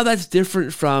 and how that's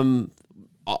different from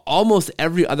almost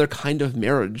every other kind of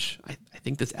marriage I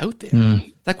think that's out there.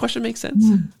 That question makes sense?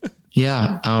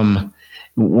 Yeah.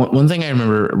 One thing I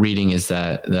remember reading is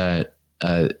that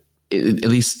at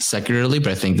least secularly,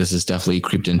 but I think this has definitely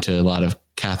creeped into a lot of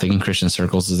Catholic and Christian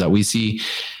circles, is that we see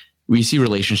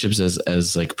relationships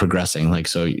as like progressing. Like,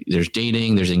 so there's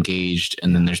dating, there's engaged,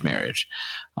 and then there's marriage.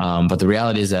 But the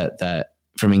reality is that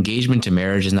from engagement to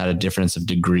marriage is not a difference of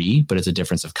degree, but it's a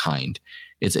difference of kind.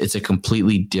 It's a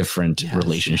completely different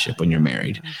relationship when you're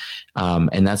married.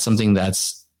 And that's something that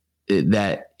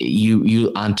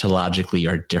you ontologically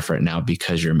are different now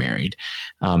because you're married.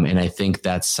 And I think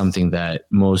that's something that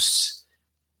most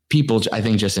people, I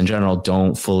think just in general,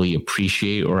 don't fully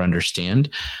appreciate or understand.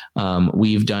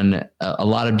 We've done a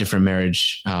lot of different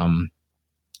marriage,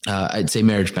 I'd say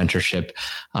marriage mentorship.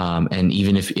 And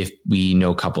even if we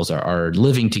know couples are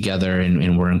living together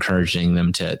and we're encouraging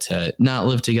them to not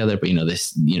live together, but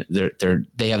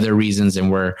they have their reasons,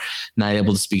 and we're not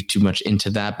able to speak too much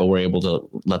into that, but we're able to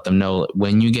let them know,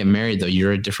 when you get married though,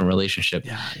 you're a different relationship.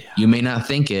 You may not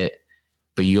think it,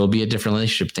 but you'll be a different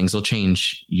relationship. Things will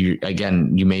change. You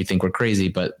may think we're crazy,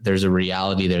 but there's a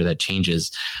reality there that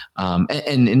changes.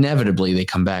 And inevitably they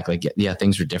come back like, yeah,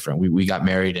 things are different. We got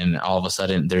married, and all of a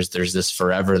sudden there's this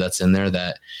forever that's in there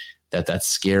that's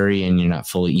scary, and you're not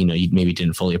fully, you maybe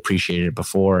didn't fully appreciate it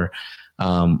before.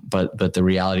 But the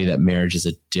reality that marriage is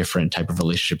a different type of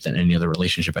relationship than any other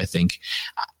relationship, I think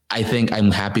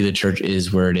I'm happy the church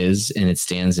is where it is, and it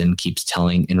stands and keeps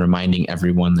telling and reminding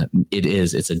everyone that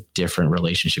it's a different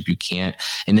relationship. You can't,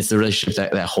 and it's the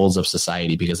relationship that holds up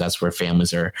society, because that's where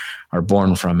families are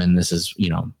born from. And this is,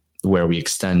 where we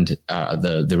extend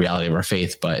the reality of our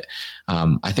faith. But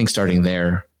I think starting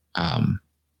there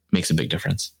makes a big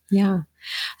difference. Yeah.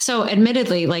 So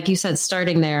admittedly, like you said,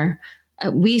 starting there,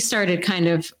 we started kind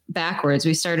of backwards.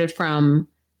 We started from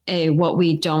what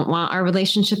we don't want our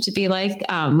relationship to be like.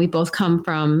 We both come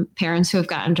from parents who have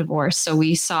gotten divorced. So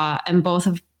we saw, and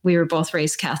we were both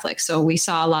raised Catholic. So we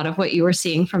saw a lot of what you were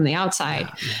seeing from the outside.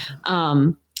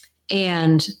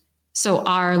 And so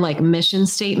our mission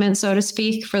statement, so to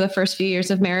speak, for the first few years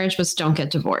of marriage was don't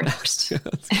get divorced.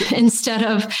 instead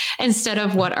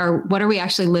of what are we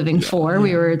actually living for?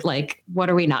 We were like, what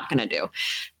are we not going to do?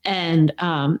 And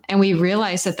we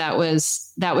realized that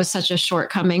was such a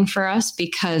shortcoming for us,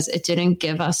 because it didn't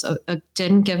give us a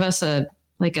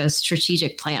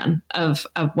strategic plan of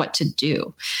what to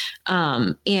do.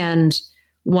 And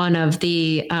one of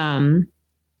the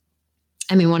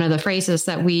phrases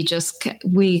that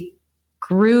we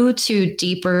grew to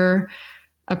deeper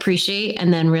appreciate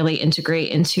and then really integrate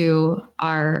into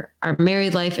our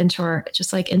married life, into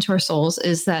our souls,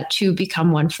 is that to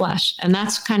become one flesh. And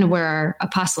that's kind of where our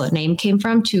apostolate name came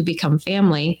from, to become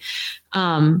family.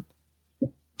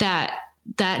 That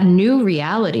new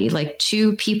reality, like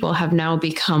two people have now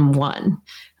become one.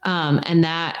 And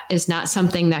that is not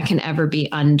something that can ever be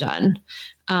undone.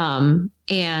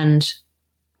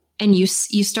 And you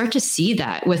start to see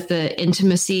that with the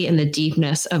intimacy and the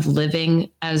deepness of living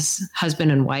as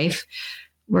husband and wife,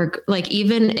 where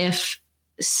even if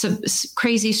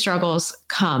crazy struggles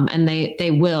come, and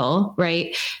they will,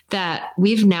 right? That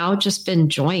we've now just been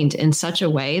joined in such a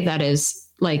way that is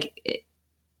like,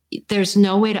 there's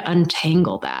no way to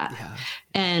untangle that. Yeah.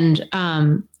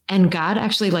 And God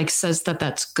actually like says that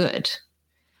that's good.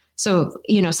 So,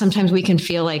 sometimes we can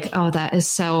feel like, oh, that is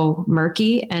so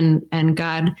murky, and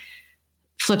God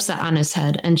flips that on his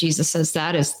head. And Jesus says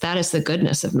that is the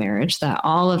goodness of marriage, that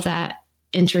all of that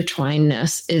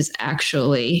intertwinedness is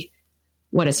actually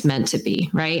what it's meant to be.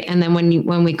 Right. And then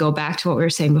when we go back to what we were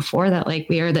saying before, that like,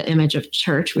 we are the image of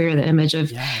church, we are the image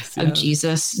of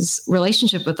Jesus'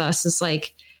 relationship with us, is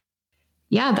like,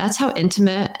 yeah, that's how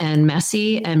intimate and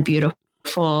messy and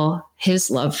beautiful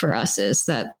his love for us is.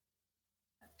 That,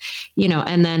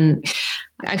 and then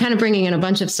I kind of bringing in a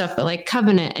bunch of stuff, but like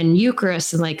covenant and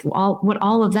Eucharist and like what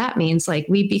all of that means, like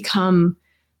we become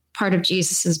part of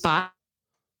Jesus's body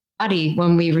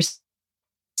when we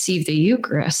receive the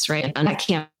Eucharist, right? And that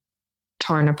can't be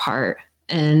torn apart.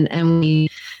 And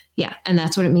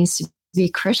that's what it means to be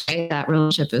Christian. That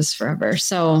relationship is forever.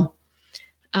 So,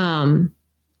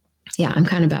 I'm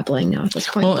kind of babbling now at this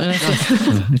point. Well, and I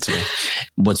think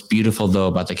what's beautiful though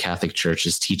about the Catholic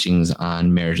Church's teachings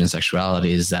on marriage and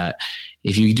sexuality is that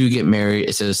if you do get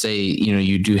married, so say,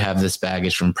 you do have this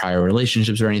baggage from prior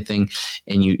relationships or anything,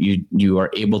 and you are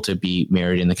able to be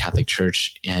married in the Catholic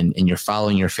Church and you're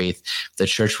following your faith, the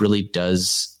church really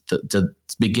does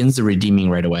begins the redeeming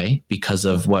right away, because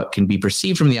of what can be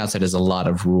perceived from the outside as a lot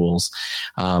of rules.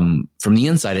 From the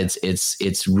inside,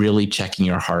 it's really checking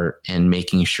your heart and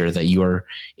making sure that you're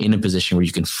in a position where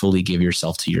you can fully give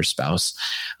yourself to your spouse,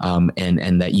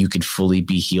 and that you could fully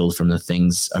be healed from the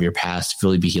things of your past,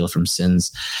 fully be healed from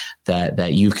sins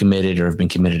that you've committed or have been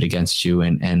committed against you.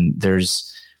 And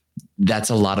that's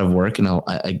a lot of work. And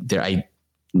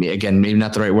again, maybe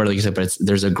not the right word, like you said, but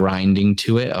there's a grinding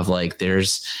to it of like,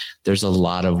 there's a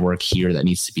lot of work here that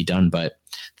needs to be done. But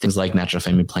things like natural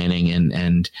family planning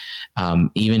and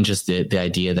even just the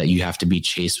idea that you have to be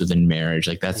chaste within marriage,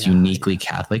 like that's uniquely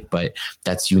Catholic, but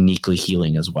that's uniquely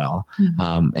healing as well.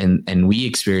 Mm-hmm. And we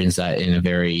experienced that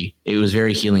it was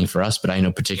very healing for us, but I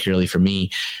know particularly for me,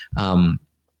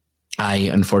 I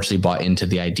unfortunately bought into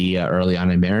the idea early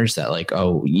on in marriage that like,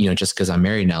 just because I'm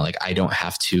married now, like I don't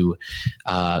have to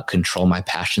control my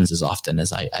passions as often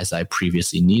as I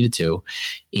previously needed to.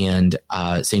 And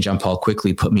St. John Paul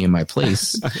quickly put me in my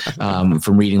place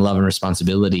from reading Love and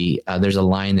Responsibility. There's a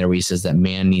line there where he says that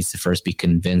man needs to first be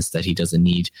convinced that he doesn't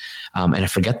need. And I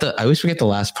always forget the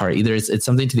last part. Either it's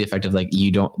something to the effect of like,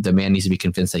 the man needs to be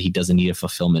convinced that he doesn't need a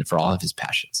fulfillment for all of his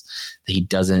passions,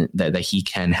 that he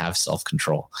can have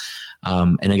self-control.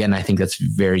 And again, I think that's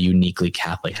very uniquely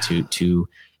Catholic to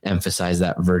emphasize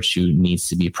that virtue needs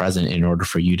to be present in order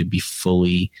for you to be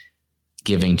fully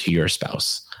giving to your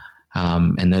spouse.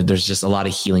 And there's just a lot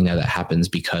of healing that happens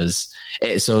because,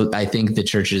 so I think the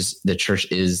church is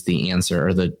the answer,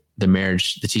 or the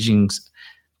teachings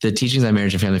on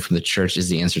marriage and family from the church is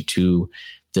the answer to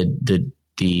the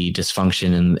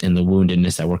dysfunction and the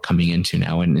woundedness that we're coming into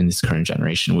now in this current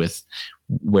generation with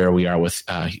where we are with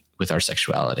our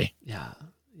sexuality. Yeah.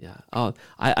 Oh,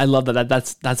 I love that.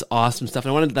 That's awesome stuff.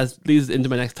 And that leads into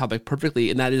my next topic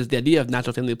perfectly, and that is the idea of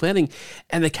natural family planning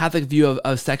and the Catholic view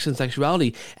of sex and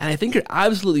sexuality. And I think you're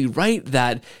absolutely right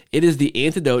that it is the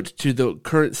antidote to the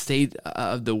current state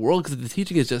of the world, because the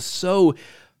teaching is just so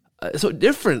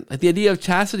different. Like the idea of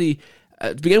chastity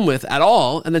to begin with at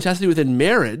all, and then chastity within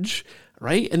marriage,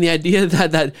 right? And the idea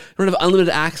that you don't have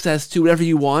unlimited access to whatever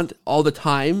you want all the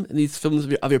time in these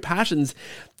films of your passions,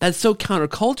 that's so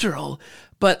countercultural.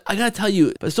 But I gotta tell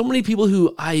you, so many people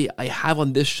who I have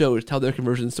on this show to tell their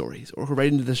conversion stories, or who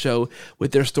write into the show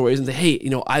with their stories and say,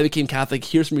 hey, I became Catholic,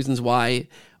 here's some reasons why,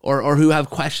 or who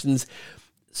have questions.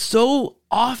 So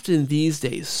often these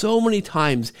days, so many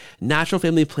times, natural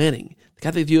family planning, the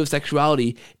Catholic view of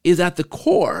sexuality, is at the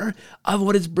core of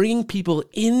what is bringing people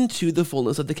into the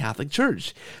fullness of the Catholic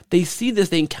Church. They see this,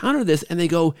 they encounter this, and they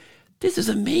go, this is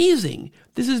amazing.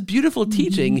 This is beautiful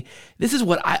teaching. This is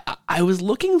what I was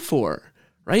looking for.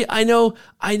 Right? I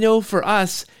know for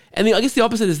us, and I guess the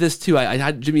opposite is this too. I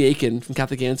had Jimmy Akin from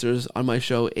Catholic Answers on my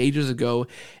show ages ago,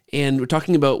 and we're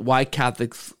talking about why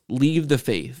Catholics leave the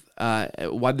faith,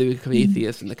 why they become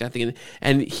atheists and that kind of thing.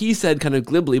 And he said kind of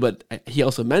glibly, but he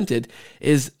also meant it,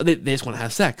 is they just want to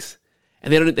have sex.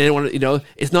 And they don't want to,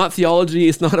 it's not theology,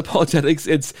 it's not apologetics,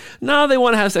 they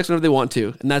want to have sex whenever they want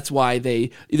to. And that's why they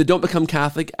either don't become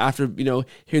Catholic after,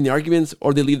 hearing the arguments,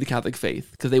 or they leave the Catholic faith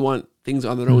because they want things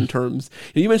on their own terms.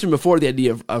 You mentioned before the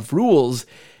idea of rules,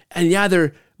 and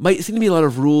there might seem to be a lot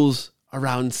of rules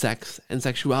around sex and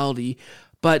sexuality,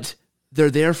 but they're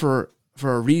there for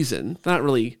for a reason. They're not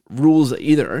really rules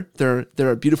either. They're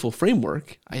a beautiful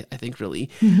framework, I think, really.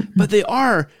 But they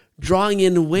are drawing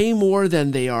in way more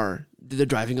than they're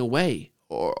driving away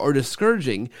or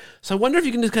discouraging. So I wonder if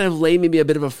you can just kind of lay maybe a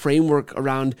bit of a framework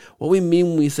around what we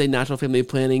mean when we say natural family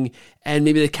planning, and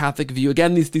maybe the Catholic view.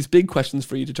 Again, these big questions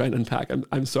for you to try and unpack.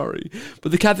 I'm sorry.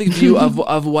 But the Catholic view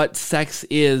of what sex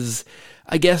is,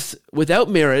 I guess, without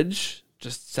marriage,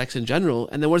 just sex in general,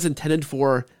 and then what it's intended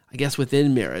for, I guess,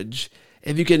 within marriage.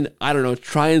 If you can, I don't know,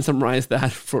 try and summarize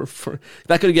that for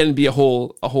that could again be a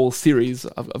whole series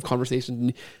of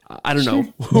conversation. I don't know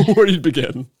where you'd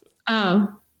begin.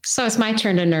 So it's my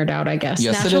turn to nerd out, I guess.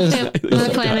 Yes, Natural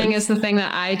family planning is the thing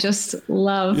that I just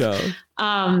love.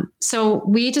 Yeah. So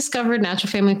we discovered natural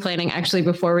family planning actually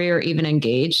before we were even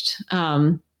engaged.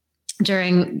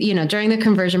 During the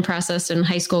conversion process in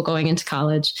high school, going into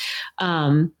college,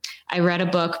 I read a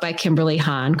book by Kimberly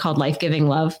Hahn called Life-Giving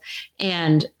Love.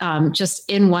 And just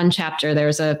in one chapter,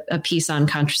 there's a piece on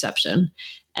contraception.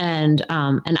 And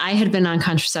I had been on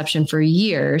contraception for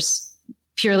years,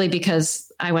 purely because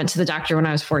I went to the doctor when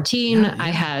I was 14. Yeah. I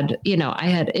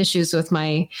had issues with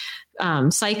my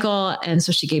cycle. And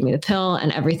so she gave me the pill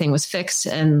and everything was fixed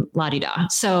and la-di-da.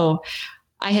 So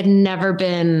I had never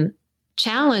been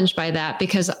challenged by that,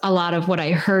 because a lot of what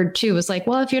I heard too was like,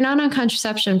 well, if you're not on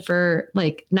contraception for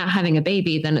like not having a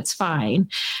baby, then it's fine.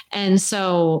 And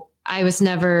so I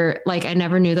never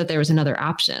knew that there was another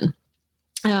option.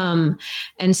 And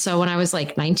so when I was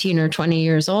like 19 or 20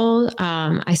 years old,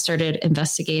 I started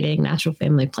investigating natural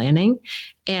family planning,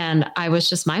 and I was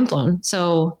just mind blown.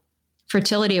 So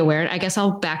fertility awareness, I guess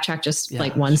I'll backtrack just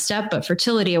like one step, but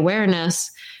fertility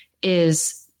awareness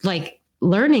is like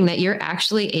learning that you're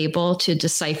actually able to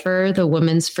decipher the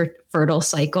woman's fertile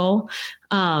cycle,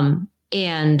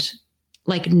 and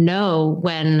like know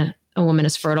when a woman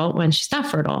is fertile, when she's not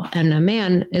fertile, and a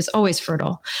man is always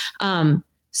fertile.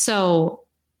 So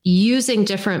using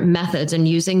different methods and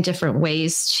using different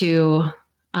ways to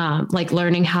like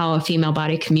learning how a female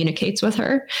body communicates with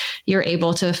her, you're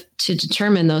able to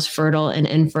determine those fertile and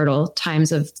infertile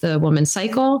times of the woman's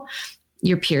cycle.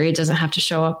 Your period doesn't have to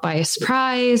show up by a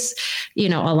surprise. A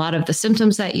lot of the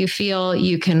symptoms that you feel,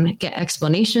 you can get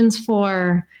explanations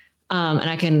for. And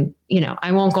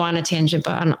I won't go on a tangent,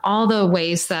 but on all the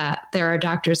ways that there are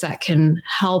doctors that can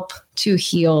help to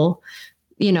heal,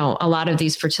 a lot of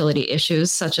these fertility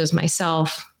issues, such as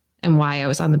myself and why I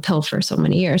was on the pill for so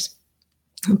many years.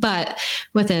 But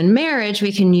within marriage,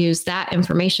 we can use that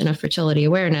information of fertility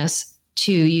awareness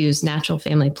to use natural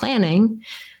family planning.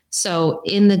 So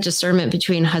in the discernment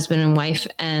between husband and wife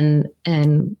and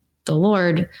the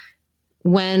Lord,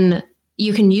 when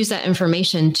you can use that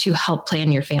information to help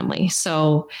plan your family.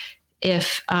 So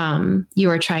if you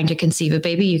are trying to conceive a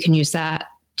baby, you can use that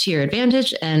to your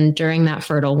advantage. And during that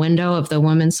fertile window of the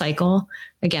woman's cycle,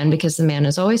 again, because the man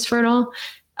is always fertile,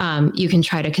 you can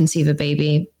try to conceive a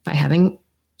baby by having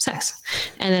sex.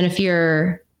 And then if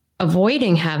you're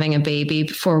avoiding having a baby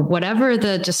for whatever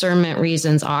the discernment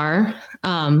reasons are,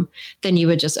 then you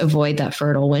would just avoid that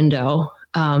fertile window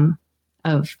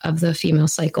of the female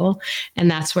cycle. And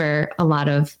that's where a lot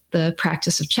of the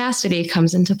practice of chastity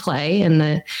comes into play.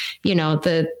 And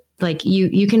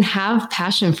you can have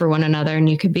passion for one another and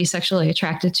you could be sexually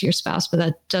attracted to your spouse, but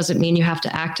that doesn't mean you have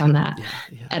to act on that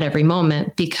at every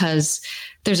moment, because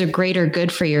there's a greater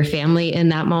good for your family in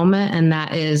that moment. And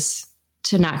that is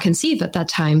to not conceive at that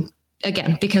time,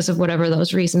 again, because of whatever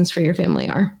those reasons for your family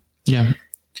are. Yeah.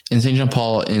 And St. John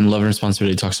Paul in Love and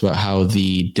Responsibility talks about how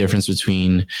the difference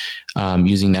between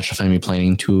using natural family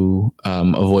planning to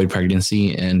avoid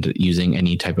pregnancy and using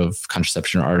any type of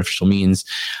contraception or artificial means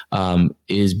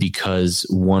is because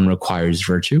one requires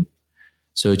virtue.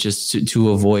 So just to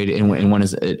avoid, and one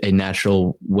is a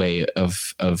natural way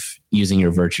of using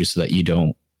your virtue so that you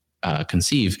don't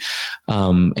conceive.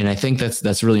 And I think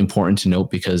that's really important to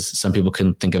note, because some people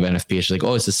can think of NFP as like,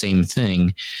 oh, it's the same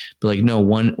thing. But like, no,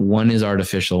 one is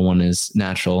artificial, one is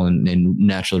natural and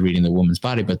naturally reading the woman's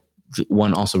body, but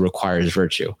one also requires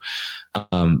virtue.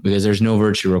 Because there's no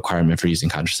virtue requirement for using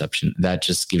contraception. That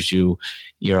just gives you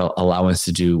your allowance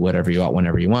to do whatever you want,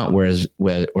 whenever you want. Whereas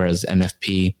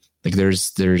NFP, like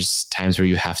there's times where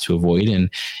you have to avoid, and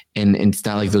it's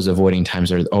not like those avoiding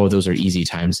times are, those are easy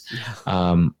times.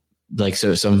 Like,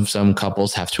 so some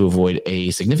couples have to avoid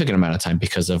a significant amount of time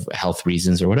because of health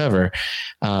reasons or whatever.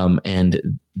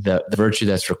 And the virtue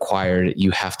that's required,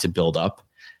 you have to build up,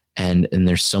 and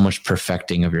there's so much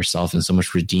perfecting of yourself and so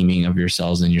much redeeming of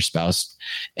yourselves and your spouse,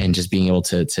 and just being able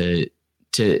to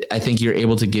I think you're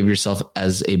able to give yourself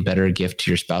as a better gift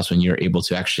to your spouse when you're able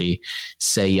to actually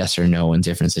say yes or no in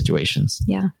different situations.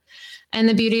 Yeah. And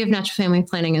the beauty of natural family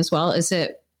planning as well is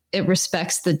it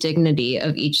respects the dignity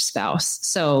of each spouse.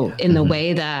 So in the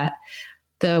way that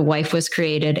the wife was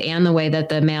created and the way that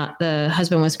the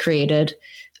husband was created,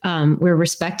 we're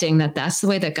respecting that that's the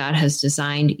way that God has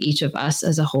designed each of us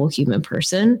as a whole human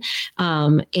person.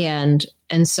 And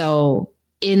so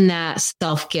in that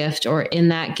self gift, or in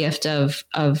that gift of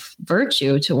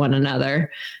virtue to one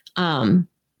another,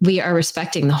 we are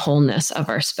respecting the wholeness of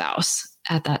our spouse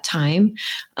at that time.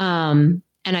 And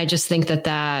I just think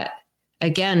that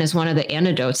again is one of the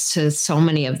antidotes to so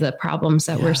many of the problems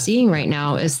that we're seeing right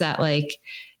now, is that like,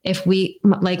 if we,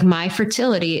 like, my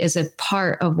fertility is a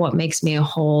part of what makes me a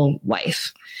whole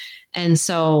wife. And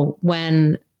so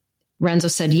when Renzo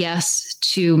said yes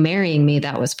to marrying me,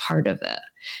 that was part of it.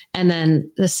 And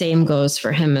then the same goes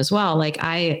for him as well. Like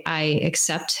I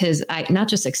accept I not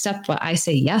just accept, but I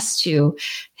say yes to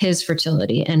his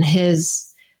fertility and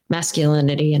his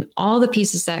masculinity and all the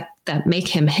pieces that make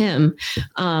him him.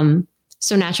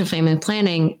 So natural family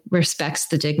planning respects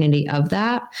the dignity of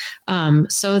that,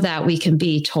 so that we can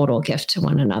be total gift to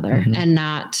one another, and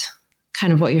not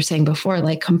kind of what you're saying before,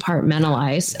 like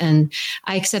compartmentalize. And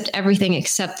I accept everything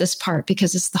except this part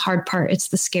because it's the hard part. It's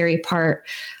the scary part.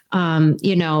 And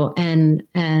yeah,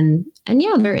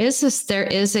 there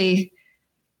is a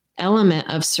element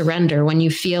of surrender when you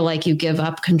feel like you give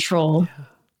up control.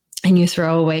 And you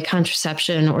throw away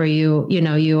contraception, or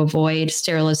you avoid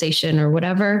sterilization or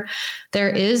whatever. There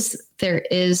is,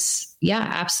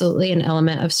 absolutely an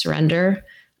element of surrender.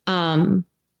 But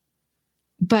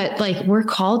like, we're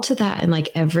called to that in like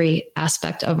every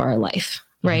aspect of our life.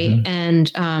 Right.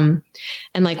 And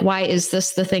like, why is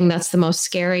this the thing that's the most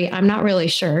scary? I'm not really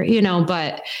sure,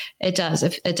 but it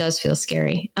does feel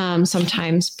scary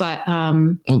sometimes. But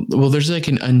well, there's like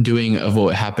an undoing of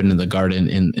what happened in the garden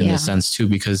in the sense too,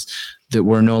 because that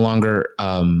we're no longer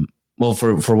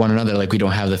for one another, like we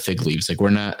don't have the fig leaves, like we're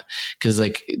not, because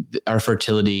like our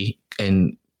fertility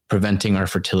and preventing our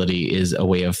fertility is a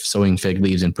way of sewing fig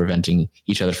leaves and preventing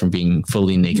each other from being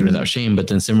fully naked without shame. But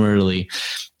then similarly,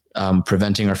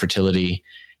 preventing our fertility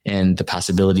and the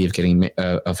possibility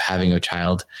of having a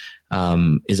child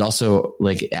is also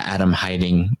like Adam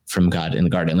hiding from God in the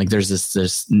garden. Like there's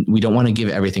this we don't want to give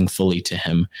everything fully to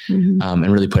him,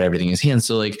 and really put everything in his hands.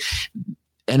 So like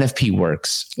NFP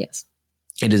works. Yes,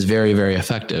 it is very, very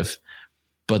effective,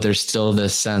 but there's still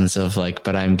this sense of like,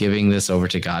 but I'm giving this over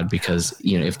to God because,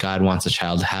 if God wants a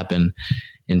child to happen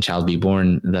and child be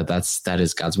born, that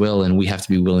is God's will. And we have to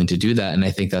be willing to do that. And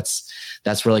I think that's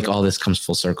where like all this comes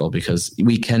full circle, because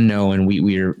we can know, and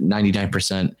we're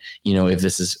 99%, if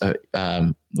this is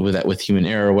with human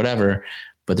error or whatever,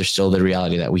 but there's still the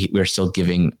reality that we're still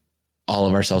giving all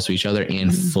of ourselves to each other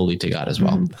and fully to God as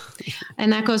well.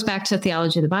 And that goes back to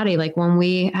theology of the body. Like when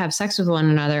we have sex with one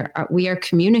another, we are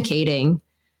communicating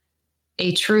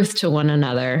a truth to one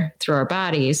another through our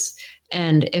bodies.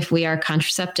 And if we are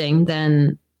contracepting,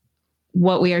 then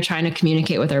what we are trying to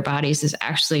communicate with our bodies is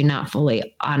actually not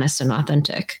fully honest and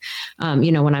authentic.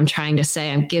 When I'm trying to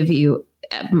say I'm give you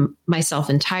myself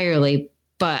entirely,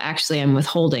 but actually I'm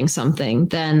withholding something,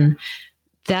 then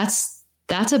that's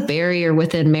a barrier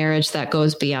within marriage that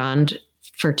goes beyond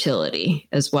fertility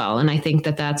as well. And I think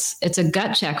it's a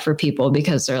gut check for people,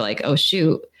 because they're like, oh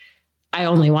shoot, I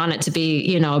only want it to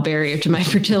be, a barrier to my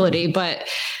fertility. But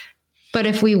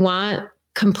if we want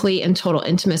complete and total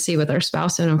intimacy with our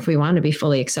spouse, and if we want to be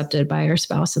fully accepted by our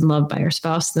spouse and loved by our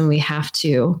spouse, then we have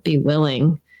to be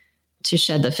willing to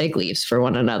shed the fig leaves for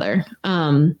one another.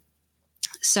 And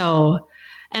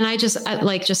I just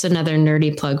another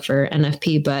nerdy plug for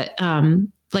NFP, but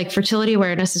like fertility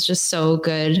awareness is just so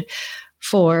good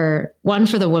for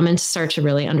the woman to start to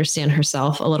really understand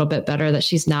herself a little bit better, that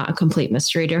she's not a complete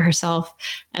mystery to herself.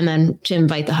 And then to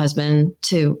invite the husband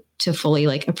to fully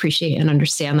like appreciate and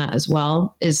understand that as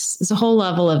well is a whole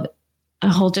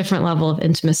different level of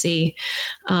intimacy.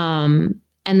 And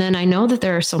then I know that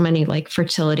there are so many like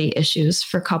fertility issues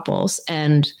for couples,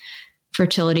 and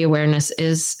fertility awareness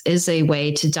is a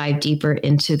way to dive deeper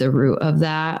into the root of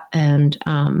that, and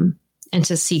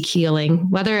to seek healing,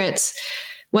 whether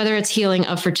it's healing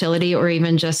of fertility or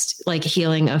even just like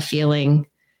healing of feeling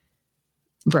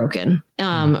broken,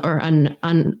 or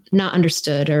not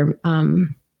understood, or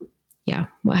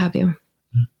what have you.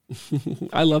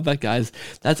 I love that, guys.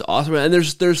 That's awesome. And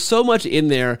there's so much in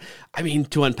there. I mean,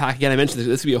 to unpack again, I mentioned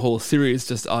this would be a whole series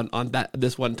just on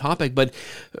this one topic, but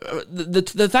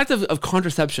the fact of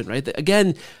contraception, right?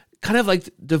 Again, kind of like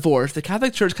divorce, the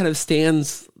Catholic Church kind of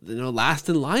stands, last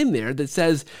in line there, that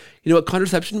says,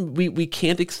 contraception we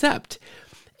can't accept.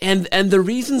 And the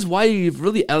reasons why you've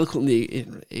really eloquently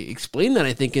explained that,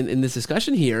 I think, in this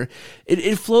discussion here,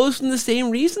 it flows from the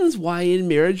same reasons why in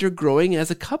marriage you're growing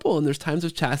as a couple. And there's times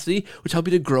of chastity which help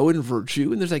you to grow in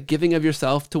virtue. And there's that giving of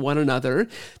yourself to one another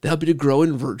that help you to grow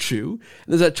in virtue. And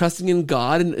there's that trusting in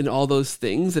God and all those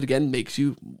things that, again, makes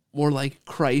you more like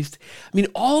Christ. I mean,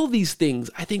 all these things,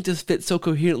 I think, just fit so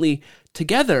coherently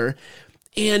together.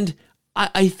 And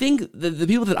I think that the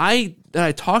people that I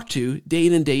talk to day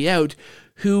in and day out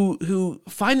who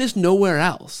find this nowhere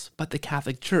else but the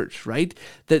Catholic Church, right?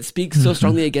 That speaks so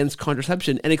strongly against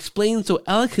contraception and explains so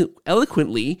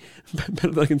eloquently,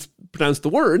 better than I can pronounce the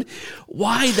word,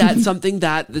 why that's something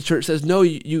that the church says, no,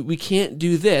 we can't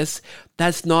do this.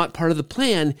 That's not part of the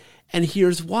plan. And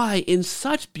here's why, in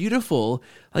such beautiful,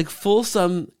 like,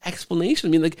 fulsome explanation.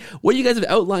 I mean, like, what you guys have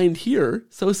outlined here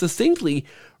so succinctly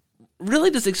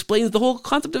really just explains the whole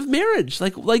concept of marriage.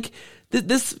 Like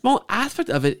this small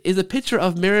aspect of it is a picture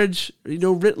of marriage,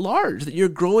 writ large, that you're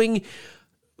growing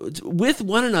with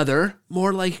one another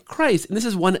more like Christ. And this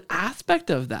is one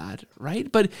aspect of that,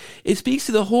 right? But it speaks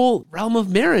to the whole realm of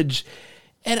marriage.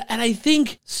 And I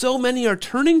think so many are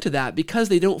turning to that because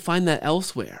they don't find that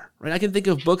elsewhere, right? I can think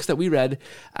of books that we read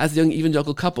as a young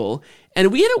evangelical couple,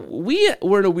 and we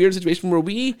were in a weird situation where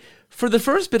we, for the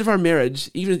first bit of our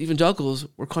marriage, even as evangelicals,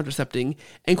 were contracepting,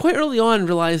 and quite early on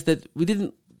realized that we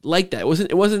didn't like that.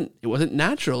 It wasn't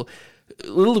natural.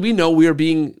 Little do we know we were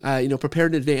being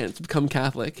prepared in advance to become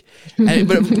Catholic. But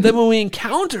then when we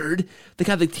encountered the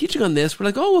Catholic teaching on this, we're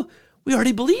like, oh, we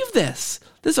already believe this.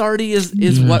 This already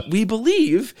is what we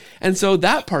believe. And so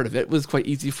that part of it was quite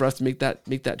easy for us to make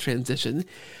that transition.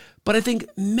 But I think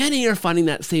many are finding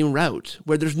that same route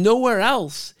where there's nowhere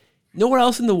else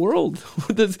in the world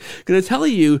that's going to tell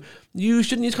you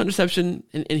shouldn't use contraception,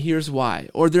 and here's why.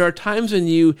 Or there are times when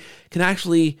you can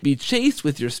actually be chaste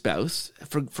with your spouse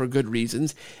for good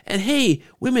reasons. And hey,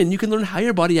 women, you can learn how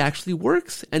your body actually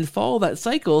works and follow that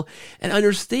cycle and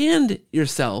understand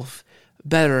yourself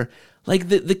better. Like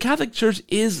the Catholic Church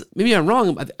is, maybe I'm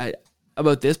wrong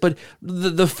about this, but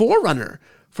the forerunner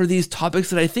for these topics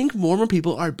that I think more and more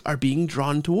people are being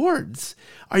drawn towards.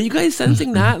 Are you guys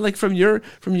sensing that, like from your,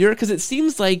 because it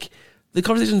seems like the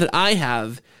conversation that I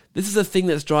have, this is a thing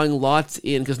that's drawing lots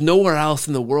in, because nowhere else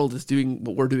in the world is doing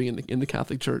what we're doing in the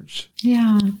Catholic Church.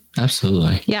 Yeah,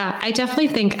 absolutely. Yeah, I definitely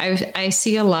think I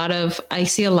see a lot of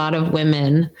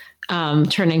women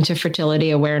turning to fertility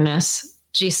awareness,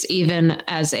 just even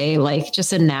as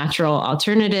just a natural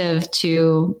alternative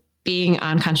to being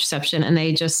on contraception. And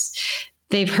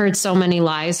they've heard so many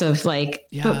lies of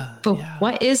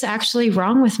what is actually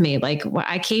wrong with me? Like,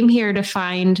 I came here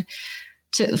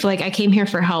I came here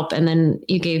for help, and then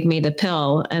you gave me the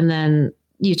pill, and then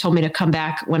you told me to come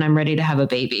back when I'm ready to have a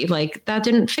baby. Like, that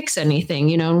didn't fix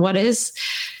anything, and what is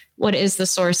the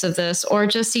source of this? Or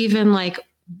just even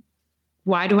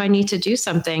why do I need to do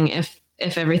something if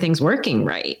everything's working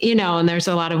right? And there's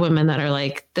a lot of women that are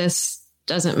like, this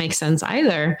doesn't make sense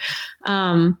either.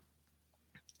 And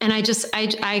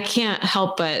I can't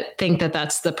help but think that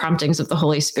that's the promptings of the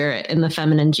Holy Spirit and the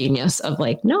feminine genius of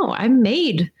no, I'm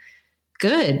made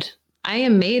good. I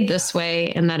am made this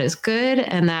way, and that is good.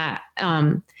 And that,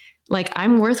 I'm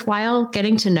worthwhile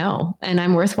getting to know, and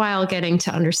I'm worthwhile getting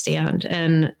to understand.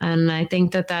 And I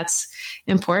think that that's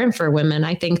important for women.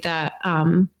 I think that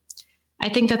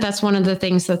that's one of the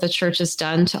things that the church has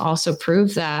done to also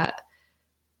prove that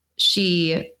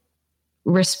she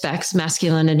respects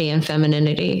masculinity and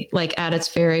femininity, at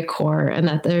its very core, and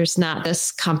that there's not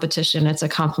this competition, it's a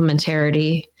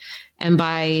complementarity. And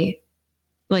by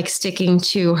sticking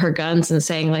to her guns and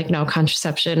saying no,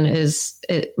 contraception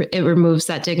it removes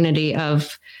that dignity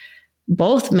of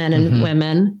both men and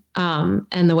women,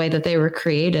 and the way that they were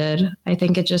created. I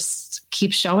think it just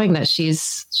keeps showing that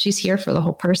she's here for the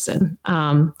whole person.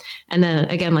 And then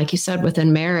again, like you said,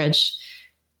 within marriage,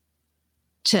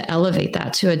 to elevate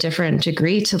that to a different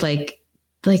degree, to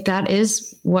that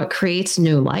is what creates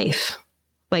new life.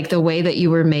 The way that you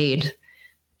were made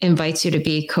invites you to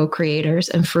be co-creators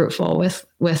and fruitful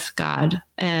with God.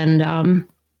 And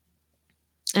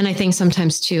I think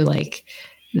sometimes too,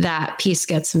 that piece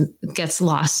gets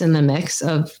lost in the mix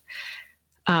of,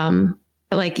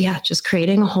 just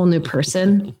creating a whole new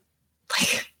person.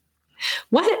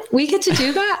 What? We get to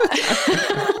do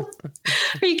that?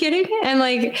 Are you kidding? And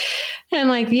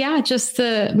just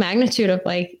the magnitude of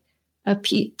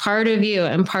part of you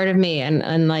and part of me,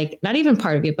 and not even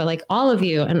part of you, but all of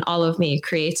you and all of me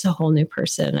creates a whole new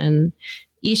person.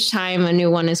 each time a new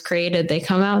one is created, they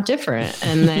come out different.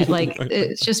 And that like,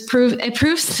 it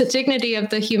proves the dignity of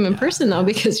the human person though,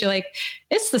 because you're like,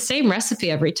 it's the same recipe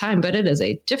every time, but it is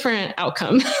a different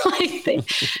outcome. Like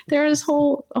there is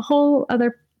a whole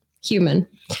other human.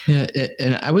 Yeah.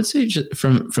 And I would say just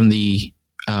from the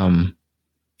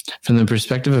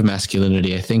perspective of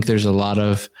masculinity, I think there's a lot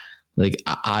of like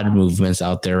odd movements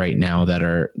out there right now that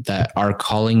are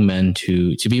calling men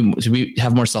to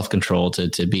have more self-control,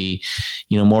 to be,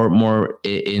 more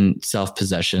in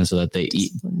self-possession so that they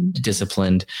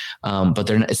disciplined. But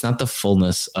it's not the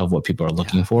fullness of what people are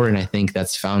looking for. And I think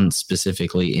that's found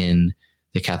specifically in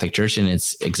the Catholic Church, and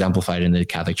it's exemplified in the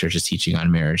Catholic Church's teaching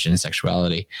on marriage and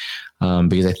sexuality.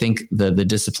 Because I think the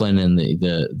discipline and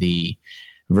the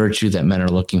virtue that men are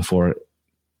looking for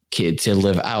to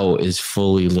live out is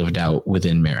fully lived out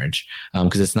within marriage.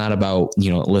 Because it's not about,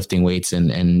 lifting weights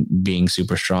and being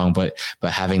super strong, but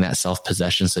having that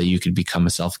self-possession so you could become a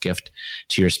self-gift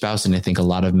to your spouse. And I think a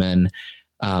lot of men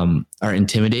can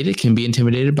be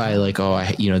intimidated by like,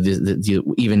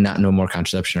 even not no more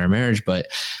contraception in our marriage, but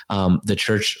the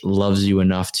church loves you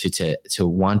enough to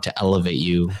want to elevate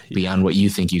you beyond what you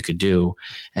think you could do.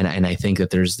 And I think that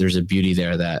there's a beauty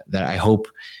there that I hope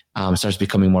starts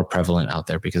becoming more prevalent out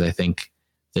there, because I think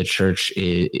the church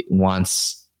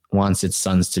wants its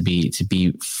sons to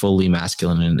be fully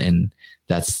masculine, and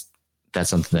that's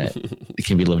something that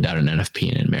can be lived out in NFP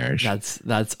and in marriage.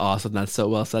 That's awesome. That's so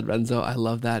well said, Renzo. I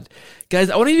love that. Guys,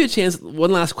 I want to give you a chance.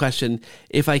 One last question,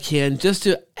 if I can, just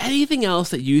to anything else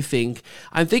that you think.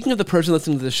 I'm thinking of the person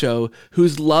listening to the show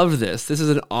who's loved this. This is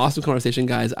an awesome conversation,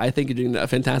 guys. I think you're doing a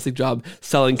fantastic job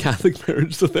selling Catholic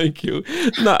marriage, so thank you.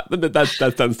 Not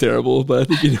that sounds terrible, but I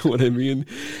think you know what I mean.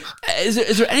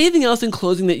 Is there anything else in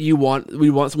closing that we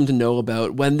want someone to know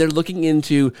about when they're looking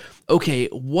into, okay,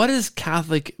 what is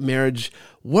Catholic marriage?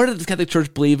 What does the Catholic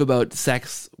Church believe about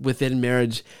sex within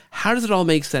marriage? How does it all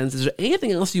make sense? Is there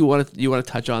anything else you want to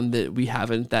touch on that we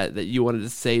haven't, that you wanted to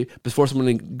say before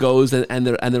someone goes and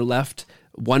they're left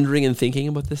wondering and thinking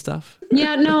about this stuff?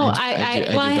 Yeah, no,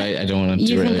 I don't want to.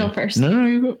 You can go first. No,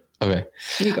 you go. Okay,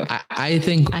 you go. I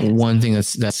think one thing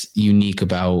that's unique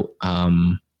about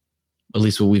at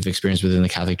least what we've experienced within the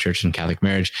Catholic Church and Catholic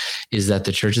marriage is that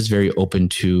the Church is very open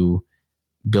to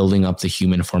building up the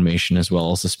human formation as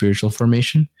well as the spiritual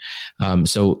formation.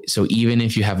 So even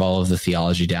if you have all of the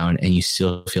theology down and you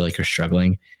still feel like you're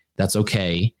struggling, that's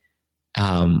okay.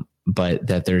 But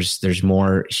that there's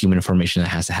more human formation that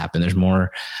has to happen. There's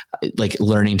more like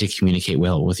learning to communicate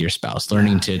well with your spouse,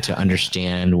 learning to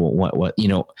understand what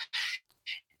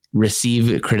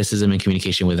receive criticism and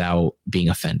communication without being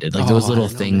offended. Like those little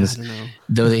things,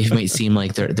 though they might seem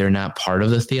like they're not part of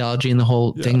the theology and the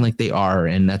whole thing, like they are.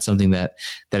 And that's something that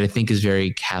I think is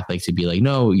very Catholic, to be like,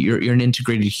 no, you're an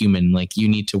integrated human. Like you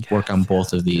need to work on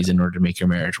both of these in order to make your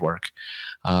marriage work.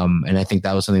 And I think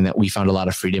that was something that we found a lot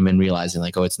of freedom in, realizing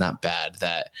like, oh, it's not bad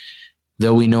that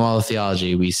though we know all the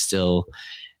theology, we still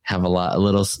have a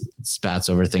little spats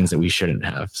over things that we shouldn't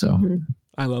have. So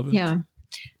I love it. Yeah.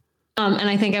 And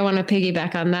I think I want to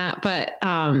piggyback on that, but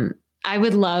I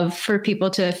would love for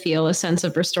people to feel a sense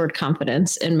of restored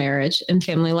confidence in marriage and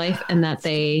family life, and that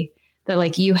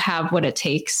like you have what it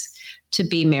takes to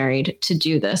be married, to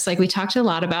do this. Like we talked a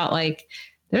lot about, like,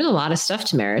 there's a lot of stuff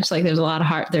to marriage. Like there's a lot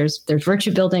of there's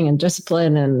virtue building and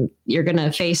discipline, and you're going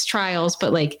to face trials,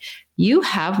 but like you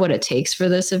have what it takes for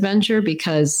this adventure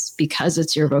because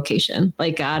it's your vocation.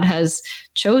 Like God has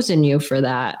chosen you for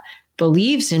that,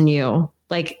 believes in you,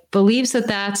 like believes that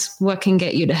that's what can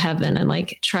get you to heaven, and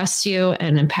like trusts you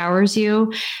and empowers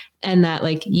you, and that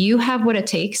like you have what it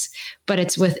takes, but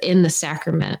it's within the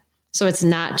sacrament. So it's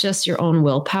not just your own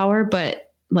willpower,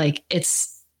 but like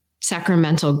it's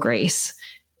sacramental grace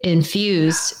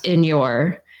infused in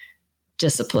your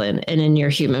discipline and in your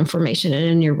human formation and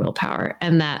in your willpower.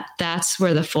 And that's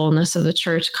where the fullness of the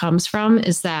church comes from,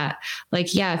 is that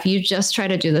like, yeah, if you just try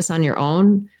to do this on your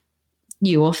own,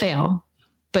 you will fail.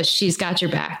 But she's got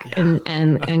your back,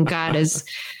 and God is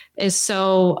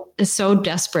so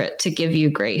desperate to give you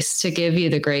grace, to give you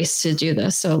the grace to do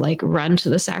this. So like run to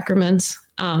the sacraments,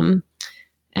 and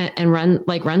run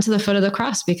to the foot of the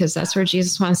cross, because that's where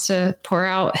Jesus wants to pour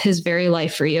out his very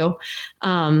life for you.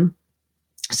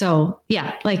 So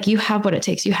yeah, like you have what it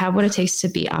takes. You have what it takes to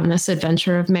be on this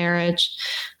adventure of marriage.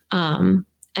 And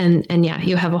yeah,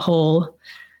 you have a whole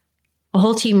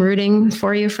team rooting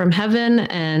for you from heaven,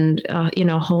 and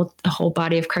a whole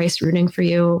body of Christ rooting for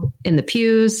you in the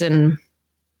pews, and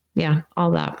yeah,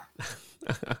 all that.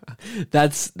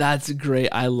 That's great.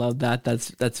 I love that.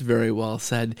 That's very well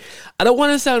said. I don't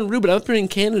want to sound rude, but I'm up here in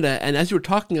Canada, and as you were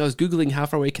talking, I was Googling how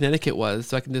far away Connecticut was,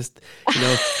 so I can just,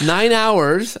 9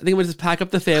 hours. I think I'm going to just pack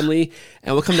up the family,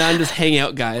 and we'll come down and just hang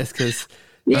out, guys, because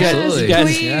you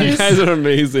guys are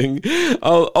amazing.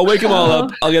 I'll wake them all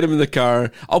up. I'll get them in the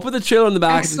car. I'll put the trailer in the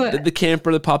back, the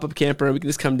camper, the pop-up camper, and we can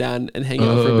just come down and hang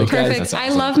out for a bit, guys. Perfect. I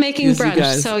love making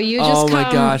brunch, so you just come. My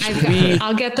gosh.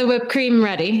 I'll get the whipped cream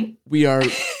ready. We are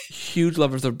huge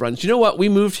lovers of brunch. You know what? We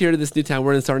moved here to this new town.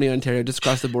 We're in Sarnia, Ontario, just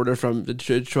across the border from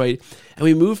Detroit. And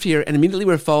we moved here, and immediately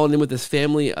we're falling in with this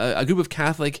family, a group of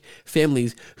Catholic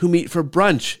families who meet for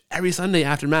brunch every Sunday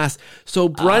after Mass. So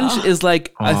brunch is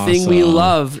like a thing we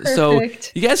love. Perfect. So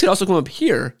you guys can also come up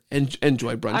here and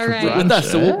enjoy brunch with us.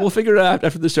 So we'll figure it out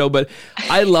after the show. But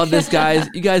I love this, guys.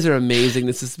 You guys are amazing.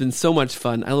 This has been so much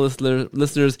fun. I know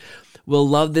listeners will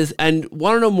love this and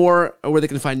want to know more where they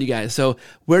can find you guys. So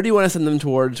where do you want to send them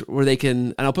towards where they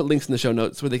can, and I'll put links in the show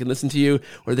notes, where they can listen to you,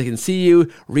 where they can see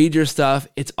you, read your stuff.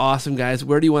 It's awesome, guys.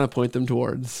 Where do you want to point them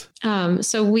towards? So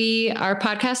our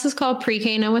podcast is called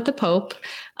Pre-Cana with the Pope,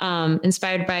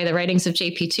 inspired by the writings of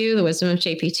JP2, the wisdom of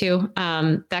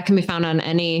JP2. That can be found on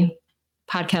any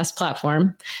podcast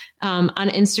platform. On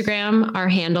Instagram, our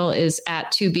handle is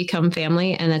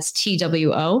 @ToBecomeFamily, and that's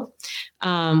TWO.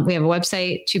 We have a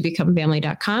website,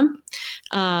 tobecomefamily.com.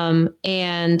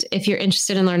 And if you're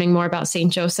interested in learning more about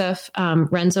St. Joseph,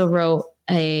 Renzo wrote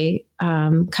a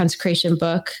consecration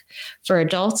book for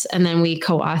adults, and then we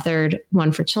co-authored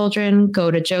one for children,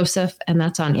 Go to Joseph, and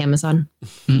that's on Amazon.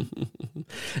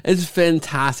 It's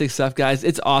fantastic stuff, guys.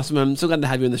 It's awesome. I'm so glad to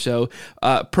have you on the show.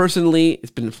 Personally,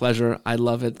 it's been a pleasure. I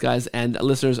love it, guys, and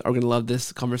listeners are going to love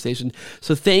this conversation.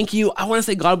 So thank you. I want to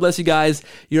say God bless you guys.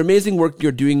 Your amazing work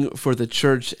you're doing for the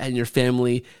church and your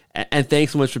family, and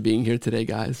thanks so much for being here today,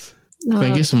 guys.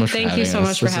 Thank you so much for having us. Thank you so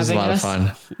much for having us. This was a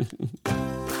lot of fun.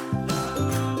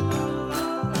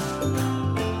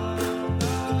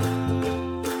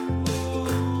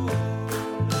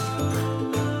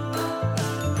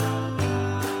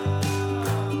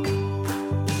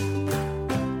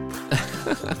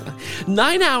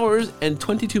 9 hours and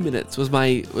 22 minutes was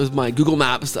my Google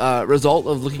Maps result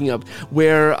of looking up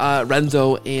where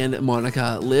Renzo and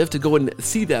Monica live to go and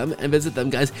see them and visit them,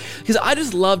 guys. Because I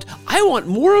want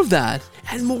more of that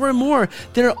and more and more.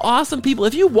 They're awesome people.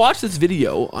 If you watch this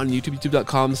video on YouTube,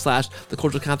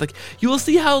 youtube.com/thecordialcatholic, you will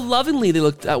see how lovingly they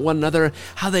look at one another,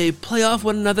 how they play off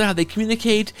one another, how they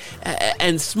communicate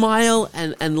and smile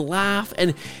and laugh.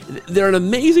 And they're an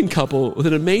amazing couple with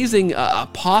an amazing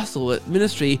apostolate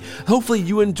ministry. Hopefully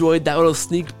you enjoyed that little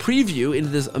sneak preview into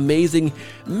this amazing,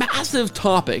 massive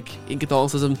topic in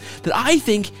Catholicism that I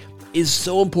think is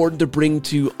so important to bring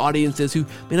to audiences who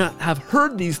may not have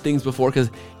heard these things before,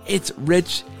 because it's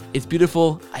rich, it's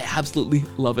beautiful. I absolutely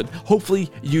love it.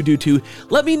 Hopefully you do too.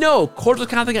 Let me know.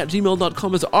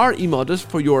 cordialcatholic@gmail.com is our email address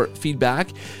for your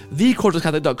feedback.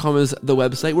 thecordialcatholic.com is the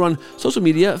website. We're on social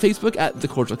media, Facebook @The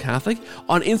Cordial Catholic,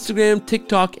 on Instagram,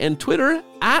 TikTok, and Twitter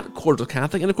 @Cordial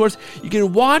Catholic. And of course, you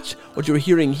can watch what you're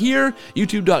hearing here,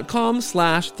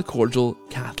 youtube.com/The Cordial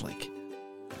Catholic.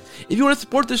 If you want to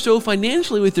support the show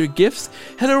financially with your gifts,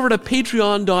 head over to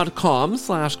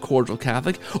patreon.com/Cordial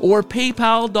Catholic or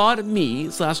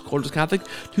paypal.me/Cordial Catholic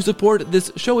to support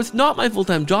this show. It's not my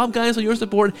full-time job, guys, so your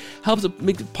support helps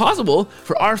make it possible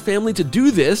for our family to do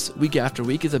this week after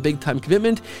week. It's a big time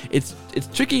commitment. It's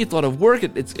tricky. It's a lot of work.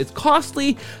 It's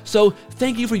costly. So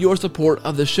thank you for your support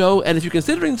of the show. And if you're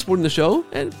considering supporting the show,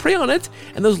 and pray on it,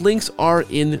 and those links are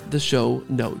in the show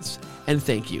notes. And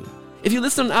thank you. If you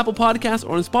listen on Apple Podcasts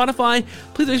or on Spotify,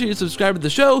 please make sure you subscribe to the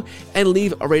show and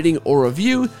leave a rating or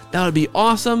review. That would be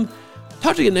awesome.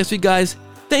 Talk to you again next week, guys.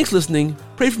 Thanks for listening.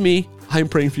 Pray for me. I'm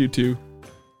praying for you too.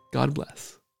 God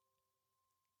bless.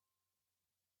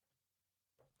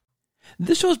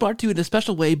 This show is brought to you in a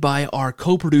special way by our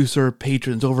co-producer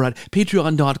patrons over at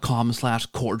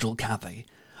patreon.com/Cordial Catholic.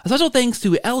 A special thanks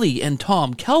to Ellie and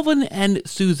Tom, Kelvin and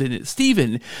Susan,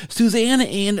 Stephen, Suzanne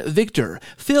and Victor,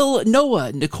 Phil,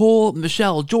 Noah, Nicole,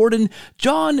 Michelle, Jordan,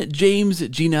 John, James,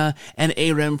 Gina, and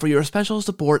Aram for your special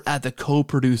support at the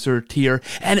co-producer tier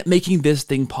and making this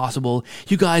thing possible.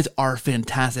 You guys are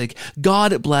fantastic.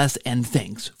 God bless and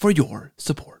thanks for your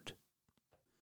support.